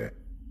later.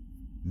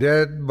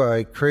 Dead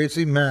by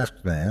crazy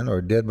masked man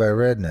or dead by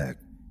redneck.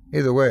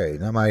 Either way,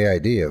 not my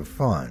idea of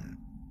fun.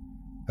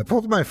 I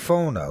pulled my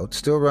phone out,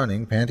 still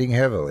running, panting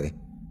heavily.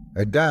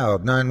 I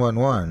dialed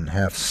 911,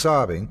 half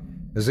sobbing,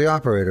 as the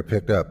operator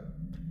picked up.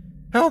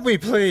 "Help me,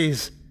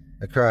 please,"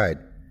 I cried.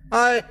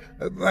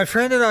 My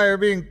friend and I are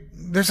being...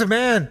 There's a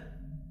man."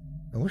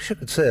 I wish I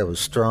could say I was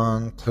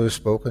strong,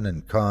 clear-spoken,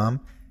 and calm.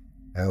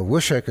 I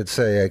wish I could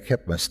say I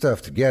kept my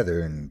stuff together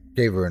and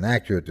gave her an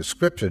accurate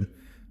description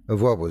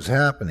of what was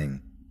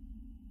happening.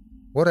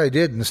 What I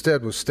did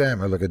instead was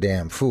stammer like a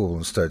damn fool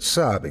and start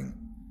sobbing.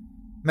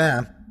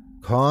 "Ma'am,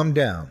 calm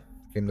down,"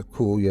 came the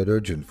cool yet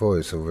urgent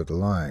voice over the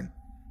line.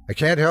 "I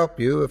can't help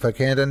you if I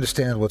can't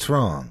understand what's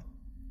wrong."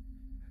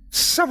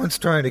 "Someone's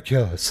trying to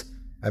kill us,"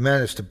 I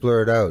managed to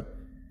blurt out.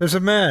 "There's a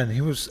man.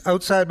 He was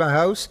outside my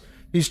house.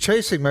 He's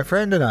chasing my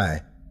friend and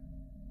I."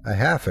 I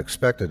half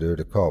expected her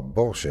to call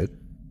bullshit,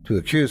 to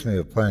accuse me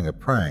of playing a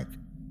prank.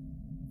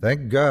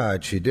 Thank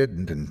God she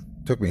didn't and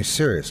took me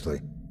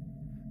seriously.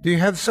 "Do you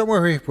have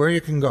somewhere where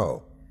you can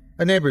go?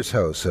 A neighbor's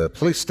house, a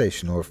police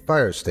station or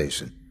fire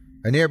station,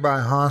 a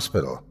nearby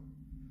hospital?"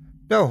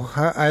 "No,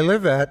 I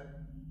live at..."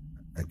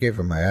 I gave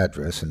her my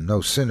address, and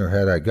no sooner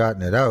had I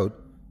gotten it out,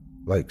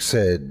 like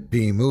said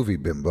B-movie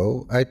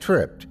bimbo, I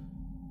tripped.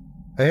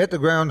 I hit the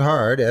ground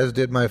hard, as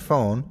did my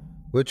phone,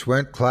 which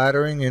went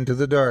clattering into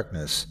the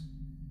darkness.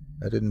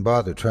 I didn't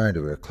bother trying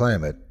to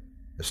reclaim it.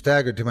 I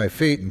staggered to my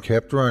feet and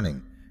kept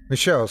running,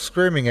 Michelle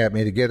screaming at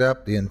me to get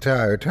up the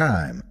entire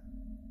time.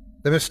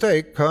 The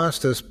mistake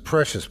cost us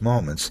precious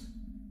moments.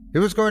 It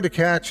was going to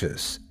catch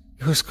us.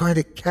 It was going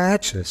to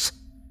catch us.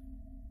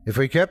 If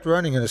we kept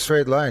running in a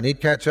straight line, he'd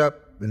catch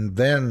up, and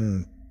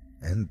then...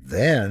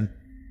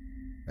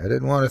 I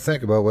didn't want to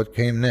think about what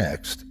came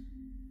next.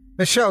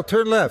 "Michelle,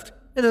 turn left!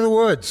 Into the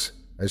woods!"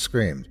 I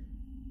screamed.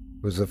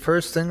 It was the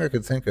first thing I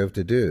could think of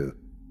to do.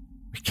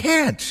 "We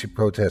can't," she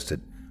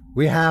protested.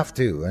 "We have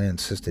to," I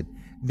insisted.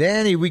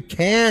 "Danny, we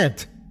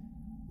can't.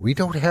 We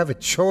don't have a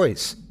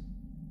choice."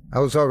 I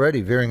was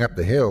already veering up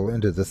the hill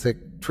into the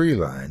thick tree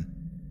line.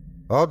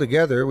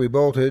 Altogether, we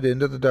bolted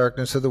into the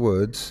darkness of the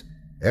woods.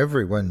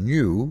 Everyone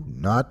knew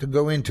not to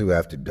go into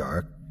after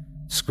dark,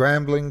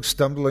 scrambling,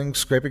 stumbling,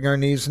 scraping our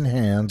knees and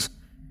hands,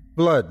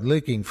 blood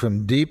leaking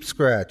from deep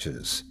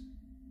scratches.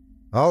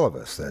 All of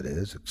us, that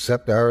is,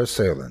 except our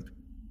assailant.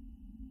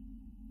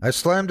 I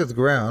slammed to the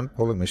ground,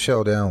 pulling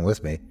Michelle down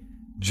with me,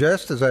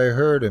 just as I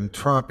heard him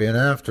tromp in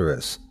after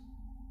us.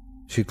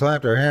 She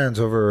clamped her hands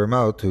over her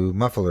mouth to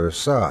muffle her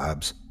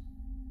sobs.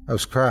 I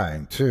was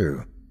crying,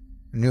 too.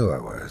 I knew I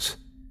was.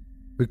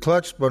 We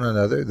clutched one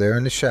another there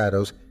in the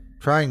shadows,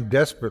 trying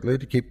desperately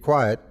to keep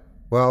quiet,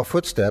 while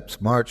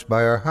footsteps marched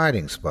by our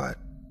hiding spot,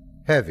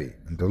 heavy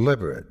and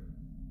deliberate.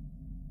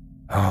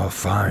 "I'll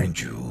find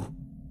you,"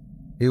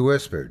 he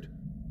whispered.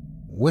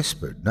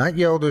 Whispered, not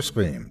yelled or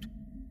screamed.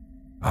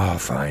 "I'll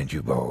find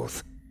you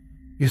both.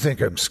 You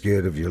think I'm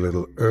scared of your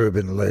little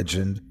urban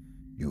legend,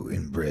 you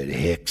inbred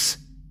hicks?"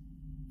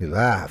 He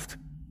laughed,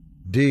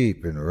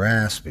 deep and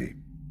raspy.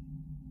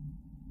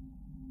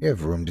 "You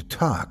have room to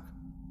talk,"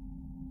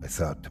 I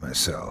thought to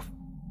myself.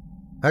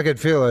 I could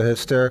feel a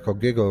hysterical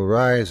giggle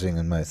rising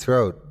in my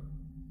throat,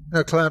 and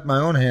I clamped my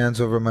own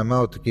hands over my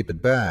mouth to keep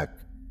it back.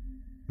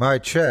 My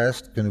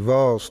chest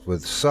convulsed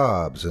with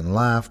sobs and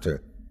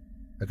laughter.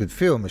 I could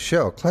feel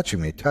Michelle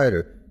clutching me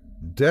tighter,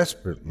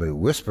 desperately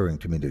whispering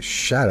to me to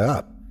shut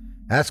up,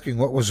 asking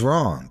what was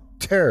wrong,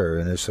 terror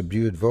in her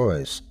subdued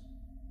voice.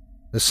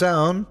 The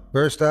sound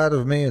burst out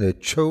of me in a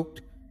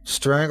choked,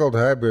 strangled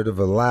hybrid of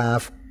a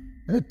laugh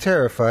and a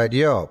terrified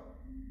yelp.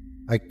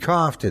 I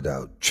coughed it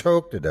out,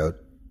 choked it out,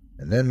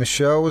 and then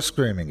Michelle was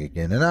screaming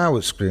again, and I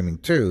was screaming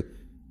too,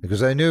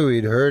 because I knew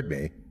he'd heard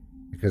me,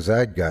 because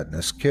I'd gotten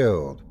us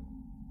killed.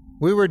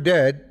 We were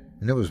dead,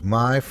 and it was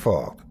my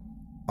fault.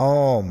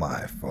 All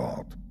my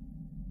fault.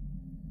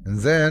 And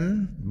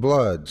then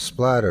blood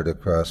splattered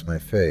across my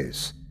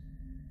face.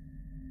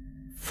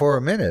 For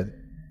a minute,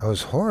 I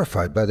was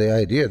horrified by the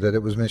idea that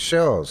it was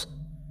Michelle's.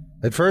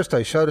 At first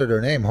I shouted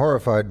her name,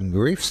 horrified and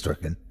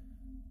grief-stricken,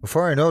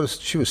 before I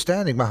noticed she was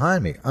standing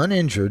behind me,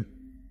 uninjured,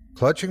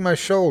 clutching my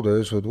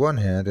shoulders with one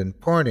hand and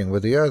pointing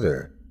with the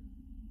other.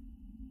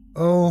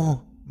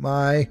 "Oh,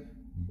 my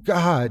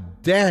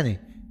God, Danny!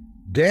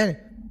 Danny!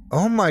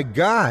 Oh, my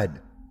God!"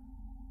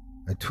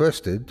 I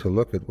twisted to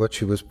look at what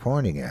she was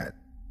pointing at.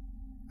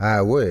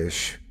 I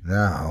wish,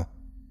 now,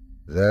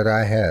 that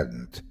I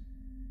hadn't.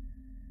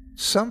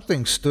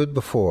 Something stood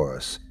before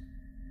us.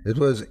 It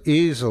was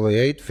easily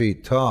 8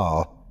 feet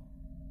tall,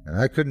 and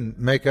I couldn't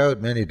make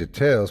out many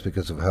details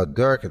because of how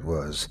dark it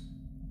was.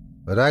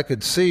 But I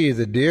could see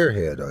the deer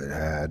head it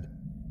had,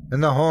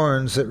 and the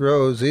horns that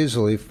rose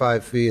easily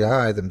 5 feet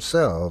high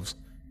themselves,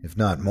 if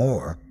not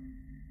more.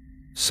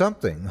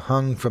 Something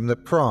hung from the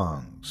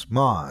prongs,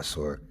 moss,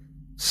 or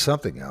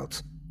something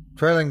else,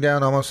 trailing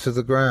down almost to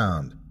the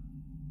ground.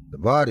 The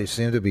body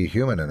seemed to be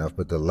human enough,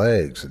 but the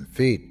legs and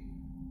feet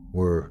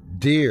were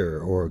deer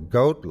or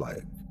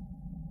goat-like.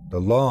 The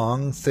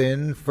long,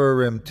 thin,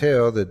 fur-rimmed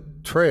tail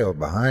that trailed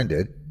behind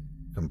it,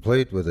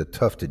 complete with a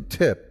tufted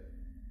tip,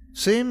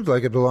 seemed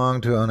like it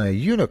belonged to a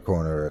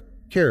unicorn or a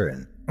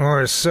kirin,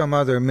 or some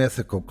other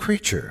mythical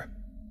creature.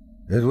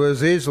 It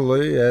was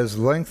easily as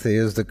lengthy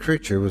as the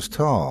creature was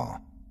tall.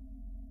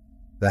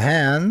 The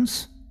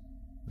hands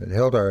that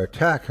held our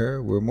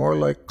attacker were more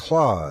like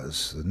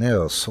claws, the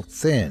nails so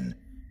thin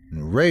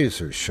and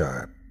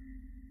razor-sharp.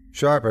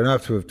 Sharp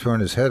enough to have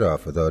torn his head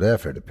off without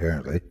effort,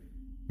 apparently,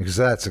 because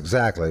that's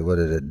exactly what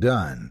it had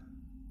done.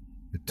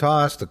 It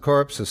tossed the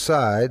corpse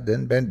aside,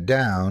 then bent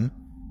down,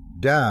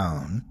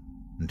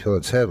 until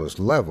its head was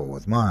level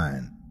with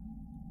mine.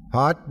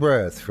 Hot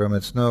breath from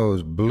its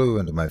nose blew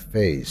into my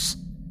face.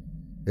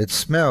 It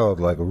smelled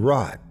like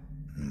rot,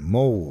 and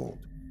mold,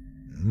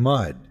 and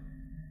mud,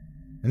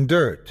 and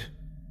dirt.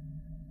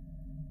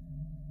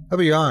 I'll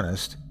be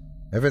honest,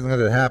 everything that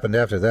had happened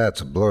after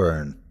that's a blur,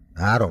 and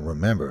I don't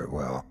remember it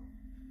well.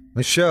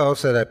 Michelle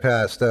said I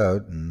passed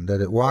out, and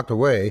that it walked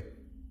away,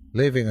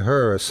 leaving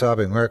her a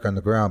sobbing wreck on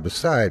the ground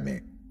beside me.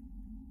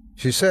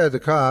 She said the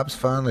cops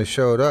finally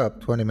showed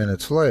up 20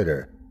 minutes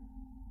later.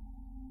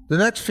 The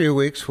next few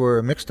weeks were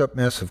a mixed-up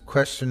mess of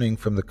questioning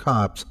from the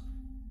cops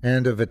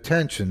and of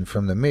attention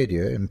from the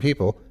media and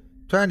people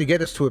trying to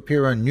get us to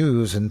appear on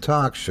news and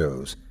talk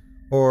shows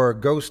or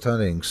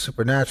ghost-hunting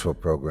supernatural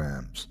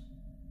programs.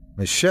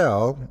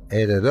 Michelle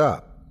ate it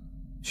up.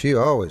 She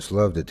always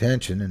loved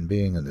attention and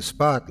being in the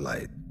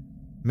spotlight.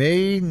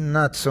 Me,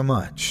 not so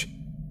much.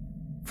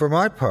 For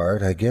my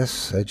part, I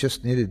guess I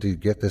just needed to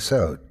get this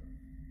out,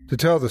 to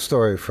tell the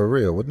story for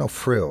real with no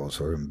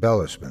frills or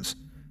embellishments,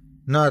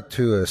 not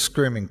to a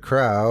screaming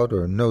crowd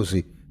or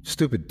nosy,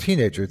 stupid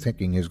teenager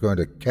thinking he's going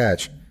to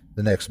catch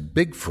the next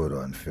Bigfoot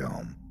on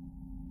film.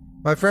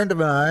 My friend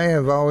and I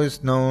have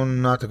always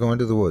known not to go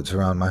into the woods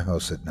around my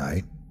house at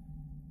night.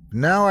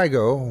 Now I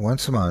go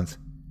once a month,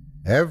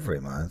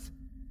 every month,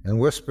 and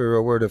whisper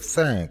a word of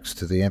thanks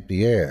to the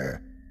empty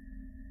air.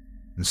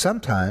 And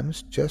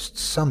sometimes, just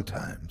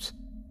sometimes,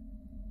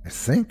 I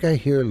think I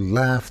hear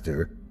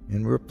laughter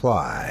in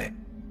reply.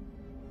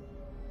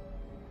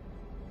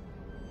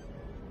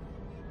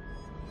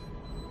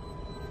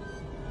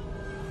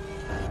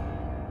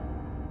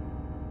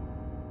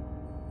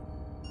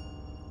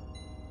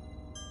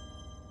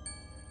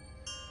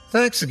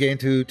 Thanks again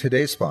to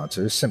today's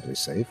sponsors, Simply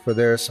Safe, for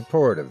their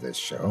support of this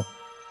show.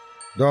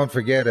 Don't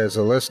forget, as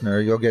a listener,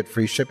 you'll get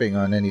free shipping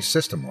on any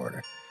system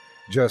order.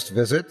 Just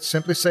visit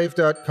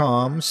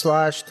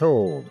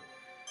simplysafe.com/told.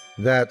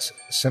 That's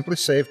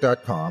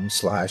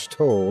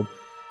simplysafe.com/told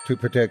to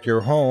protect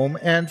your home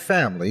and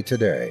family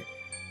today.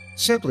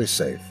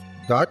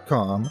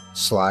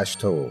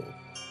 simplysafe.com/told.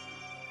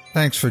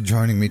 Thanks for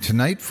joining me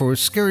tonight for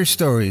Scary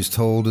Stories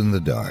Told in the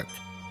Dark.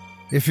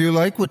 If you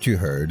like what you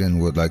heard and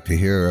would like to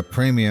hear a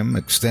premium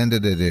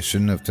extended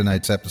edition of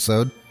tonight's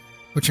episode,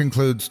 which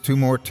includes 2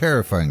 more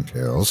terrifying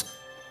tales,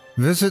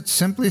 visit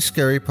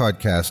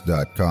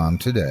simplyscarypodcast.com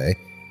today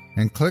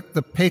and click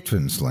the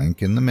Patrons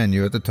link in the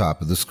menu at the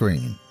top of the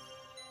screen.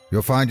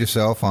 You'll find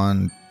yourself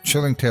on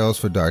Chilling Tales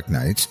for Dark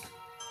Nights,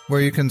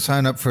 where you can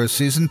sign up for a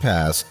season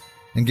pass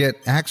and get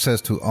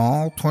access to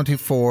all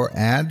 24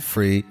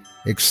 ad-free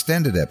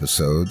extended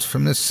episodes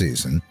from this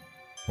season,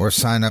 or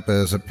sign up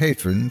as a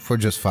patron for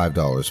just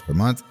 $5 per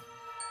month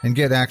and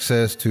get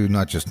access to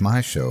not just my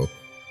show,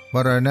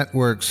 but our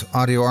network's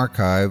audio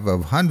archive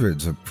of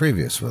hundreds of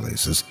previous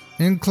releases,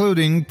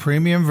 including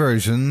premium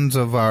versions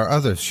of our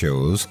other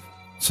shows,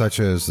 such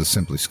as the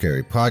Simply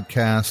Scary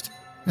Podcast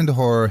and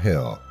Horror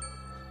Hill.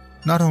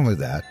 Not only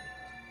that,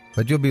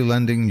 but you'll be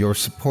lending your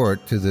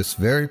support to this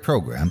very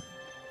program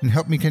and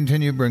help me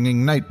continue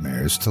bringing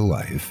nightmares to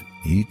life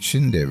each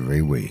and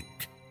every week.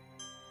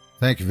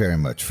 Thank you very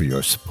much for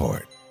your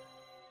support.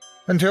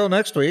 Until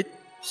next week,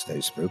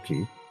 stay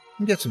spooky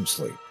and get some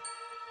sleep,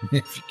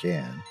 if you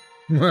can.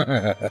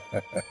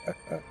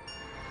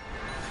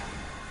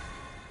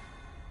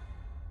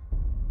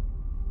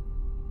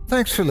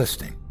 Thanks for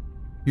listening.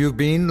 You've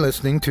been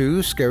listening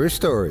to Scary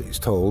Stories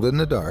Told in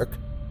the Dark,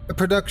 a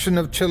production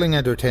of Chilling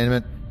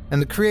Entertainment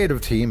and the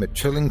creative team at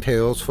Chilling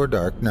Tales for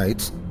Dark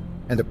Nights,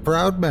 and a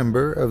proud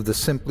member of the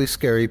Simply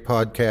Scary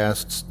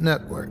Podcasts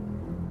network.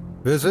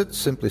 Visit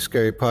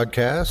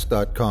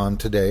simplyscarypodcast.com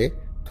today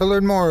to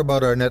learn more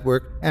about our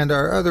network and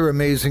our other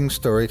amazing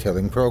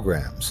storytelling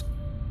programs.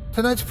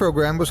 Tonight's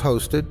program was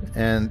hosted,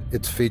 and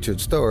its featured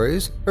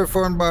stories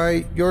performed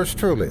by yours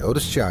truly,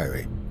 Otis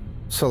Gyrie.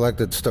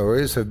 Selected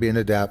stories have been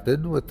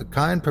adapted with the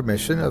kind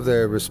permission of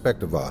their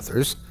respective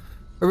authors.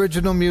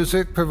 Original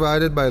music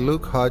provided by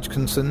Luke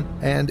Hodgkinson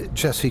and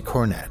Jesse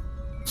Cornett.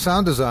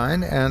 Sound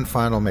design and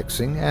final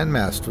mixing and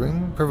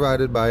mastering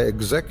provided by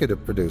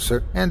executive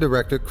producer and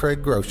director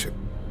Craig Groshek.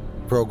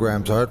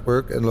 Program's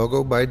artwork and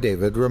logo by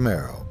David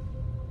Romero.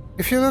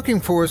 If you're looking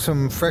for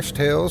some fresh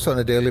tales on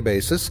a daily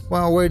basis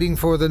while waiting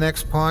for the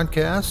next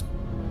podcast,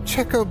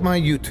 check out my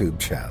YouTube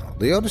channel,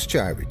 the Otis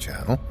Gyrie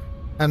channel,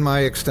 and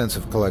my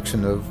extensive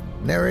collection of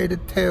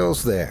narrated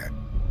tales there.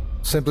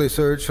 Simply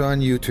search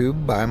on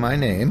YouTube by my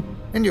name,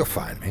 and you'll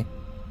find me.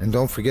 And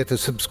don't forget to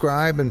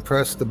subscribe and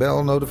press the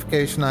bell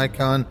notification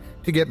icon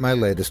to get my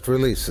latest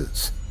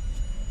releases.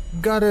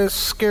 Got a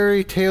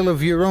scary tale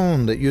of your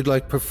own that you'd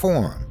like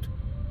performed?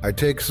 I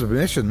take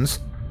submissions.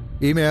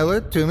 Email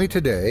it to me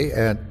today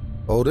at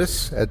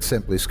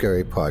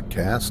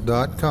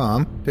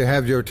otis@simplyscarypodcast.com to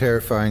have your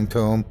terrifying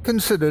tome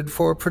considered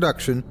for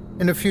production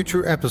in a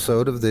future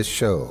episode of this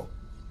show.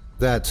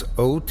 That's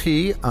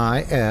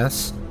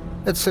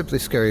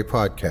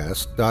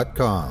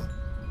OTIS@simplyscarypodcast.com.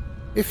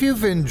 If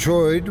you've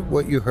enjoyed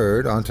what you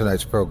heard on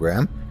tonight's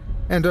program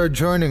and are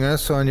joining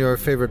us on your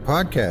favorite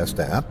podcast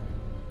app,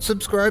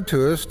 subscribe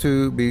to us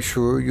to be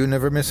sure you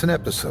never miss an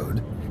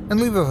episode, and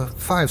leave a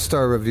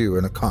 5-star review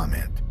and a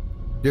comment.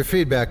 Your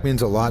feedback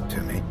means a lot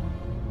to me.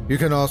 You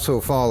can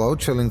also follow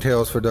Chilling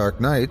Tales for Dark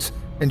Nights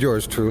and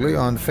yours truly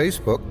on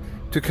Facebook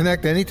to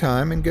connect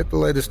anytime and get the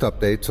latest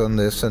updates on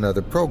this and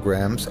other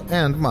programs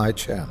and my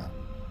channel.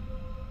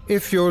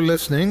 If you're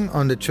listening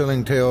on the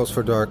Chilling Tales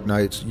for Dark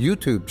Nights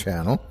YouTube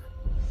channel,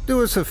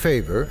 do us a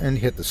favor and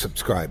hit the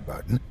subscribe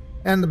button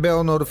and the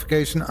bell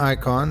notification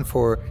icon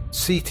for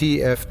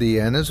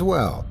CTFDN as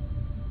well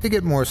to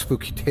get more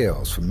spooky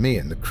tales from me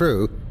and the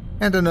crew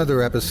and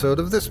another episode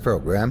of this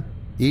program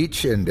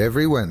each and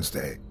every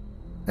Wednesday.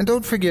 And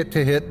don't forget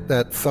to hit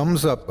that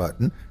thumbs up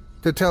button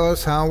to tell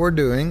us how we're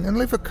doing and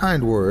leave a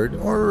kind word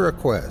or a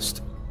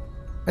request.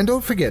 And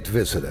don't forget to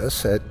visit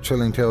us at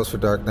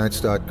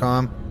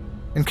chillingtalesfordarknights.com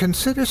and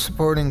consider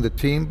supporting the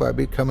team by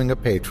becoming a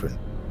patron.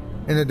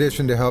 In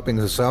addition to helping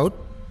us out,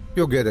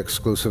 you'll get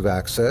exclusive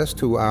access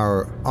to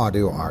our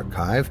audio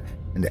archive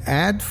and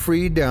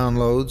ad-free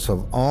downloads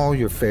of all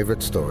your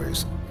favorite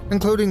stories,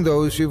 including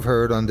those you've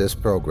heard on this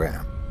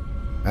program.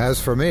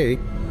 As for me,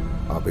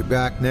 I'll be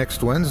back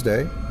next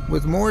Wednesday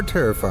with more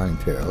terrifying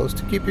tales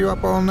to keep you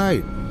up all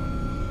night.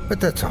 But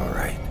that's all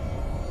right.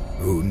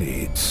 Who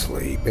needs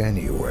sleep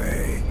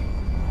anyway?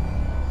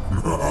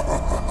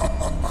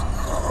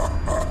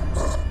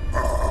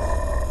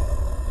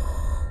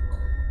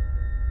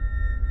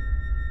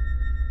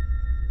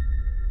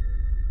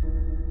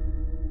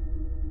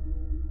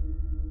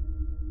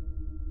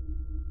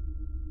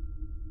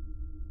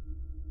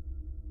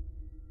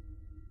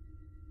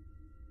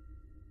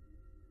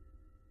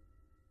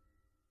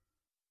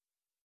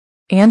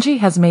 Angie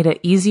has made it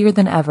easier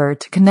than ever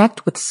to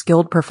connect with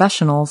skilled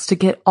professionals to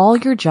get all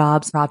your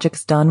jobs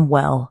projects done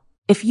well.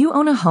 If you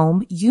own a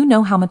home, you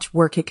know how much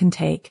work it can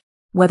take,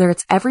 whether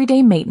it's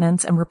everyday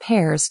maintenance and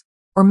repairs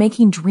or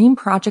making dream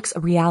projects a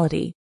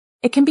reality.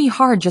 It can be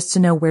hard just to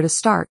know where to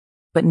start,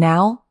 but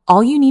now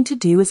all you need to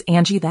do is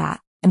Angie that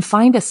and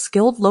find a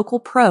skilled local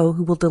pro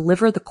who will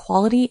deliver the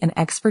quality and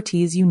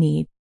expertise you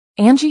need.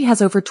 Angie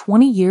has over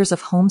 20 years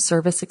of home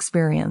service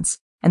experience,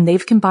 and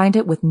they've combined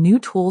it with new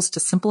tools to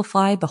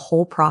simplify the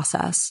whole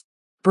process.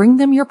 Bring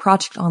them your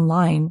project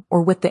online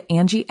or with the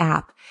Angie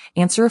app,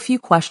 answer a few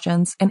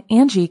questions, and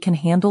Angie can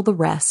handle the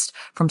rest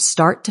from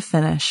start to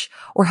finish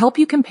or help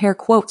you compare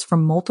quotes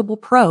from multiple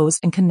pros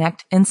and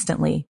connect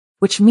instantly,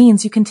 which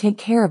means you can take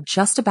care of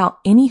just about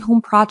any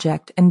home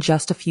project in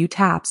just a few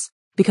taps.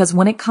 Because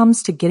when it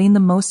comes to getting the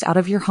most out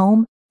of your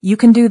home, you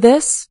can do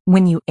this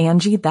when you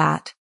Angie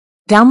that.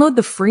 Download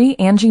the free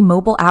Angie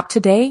mobile app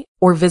today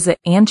or visit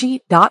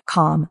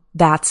Angie.com.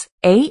 That's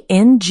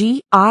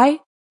ANGI.com.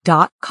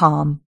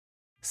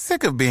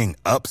 Sick of being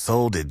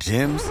upsold at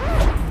gyms?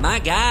 My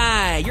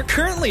guy, you're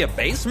currently a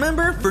base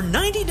member? For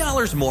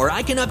 $90 more,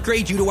 I can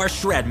upgrade you to our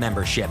Shred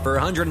membership. For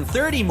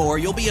 $130 more,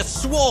 you'll be a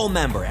Swole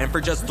member. And for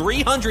just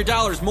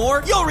 $300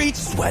 more, you'll reach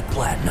Sweat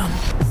Platinum.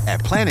 At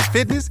Planet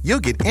Fitness,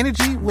 you'll get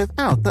energy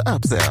without the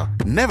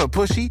upsell. Never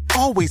pushy,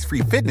 always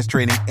free fitness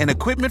training and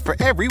equipment for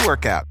every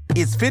workout.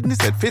 It's fitness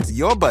that fits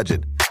your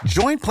budget.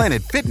 Join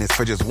Planet Fitness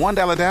for just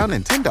 $1 down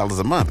and $10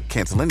 a month.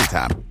 Cancel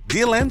anytime.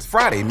 Deal ends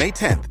Friday, May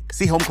 10th.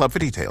 See Home Club for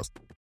details.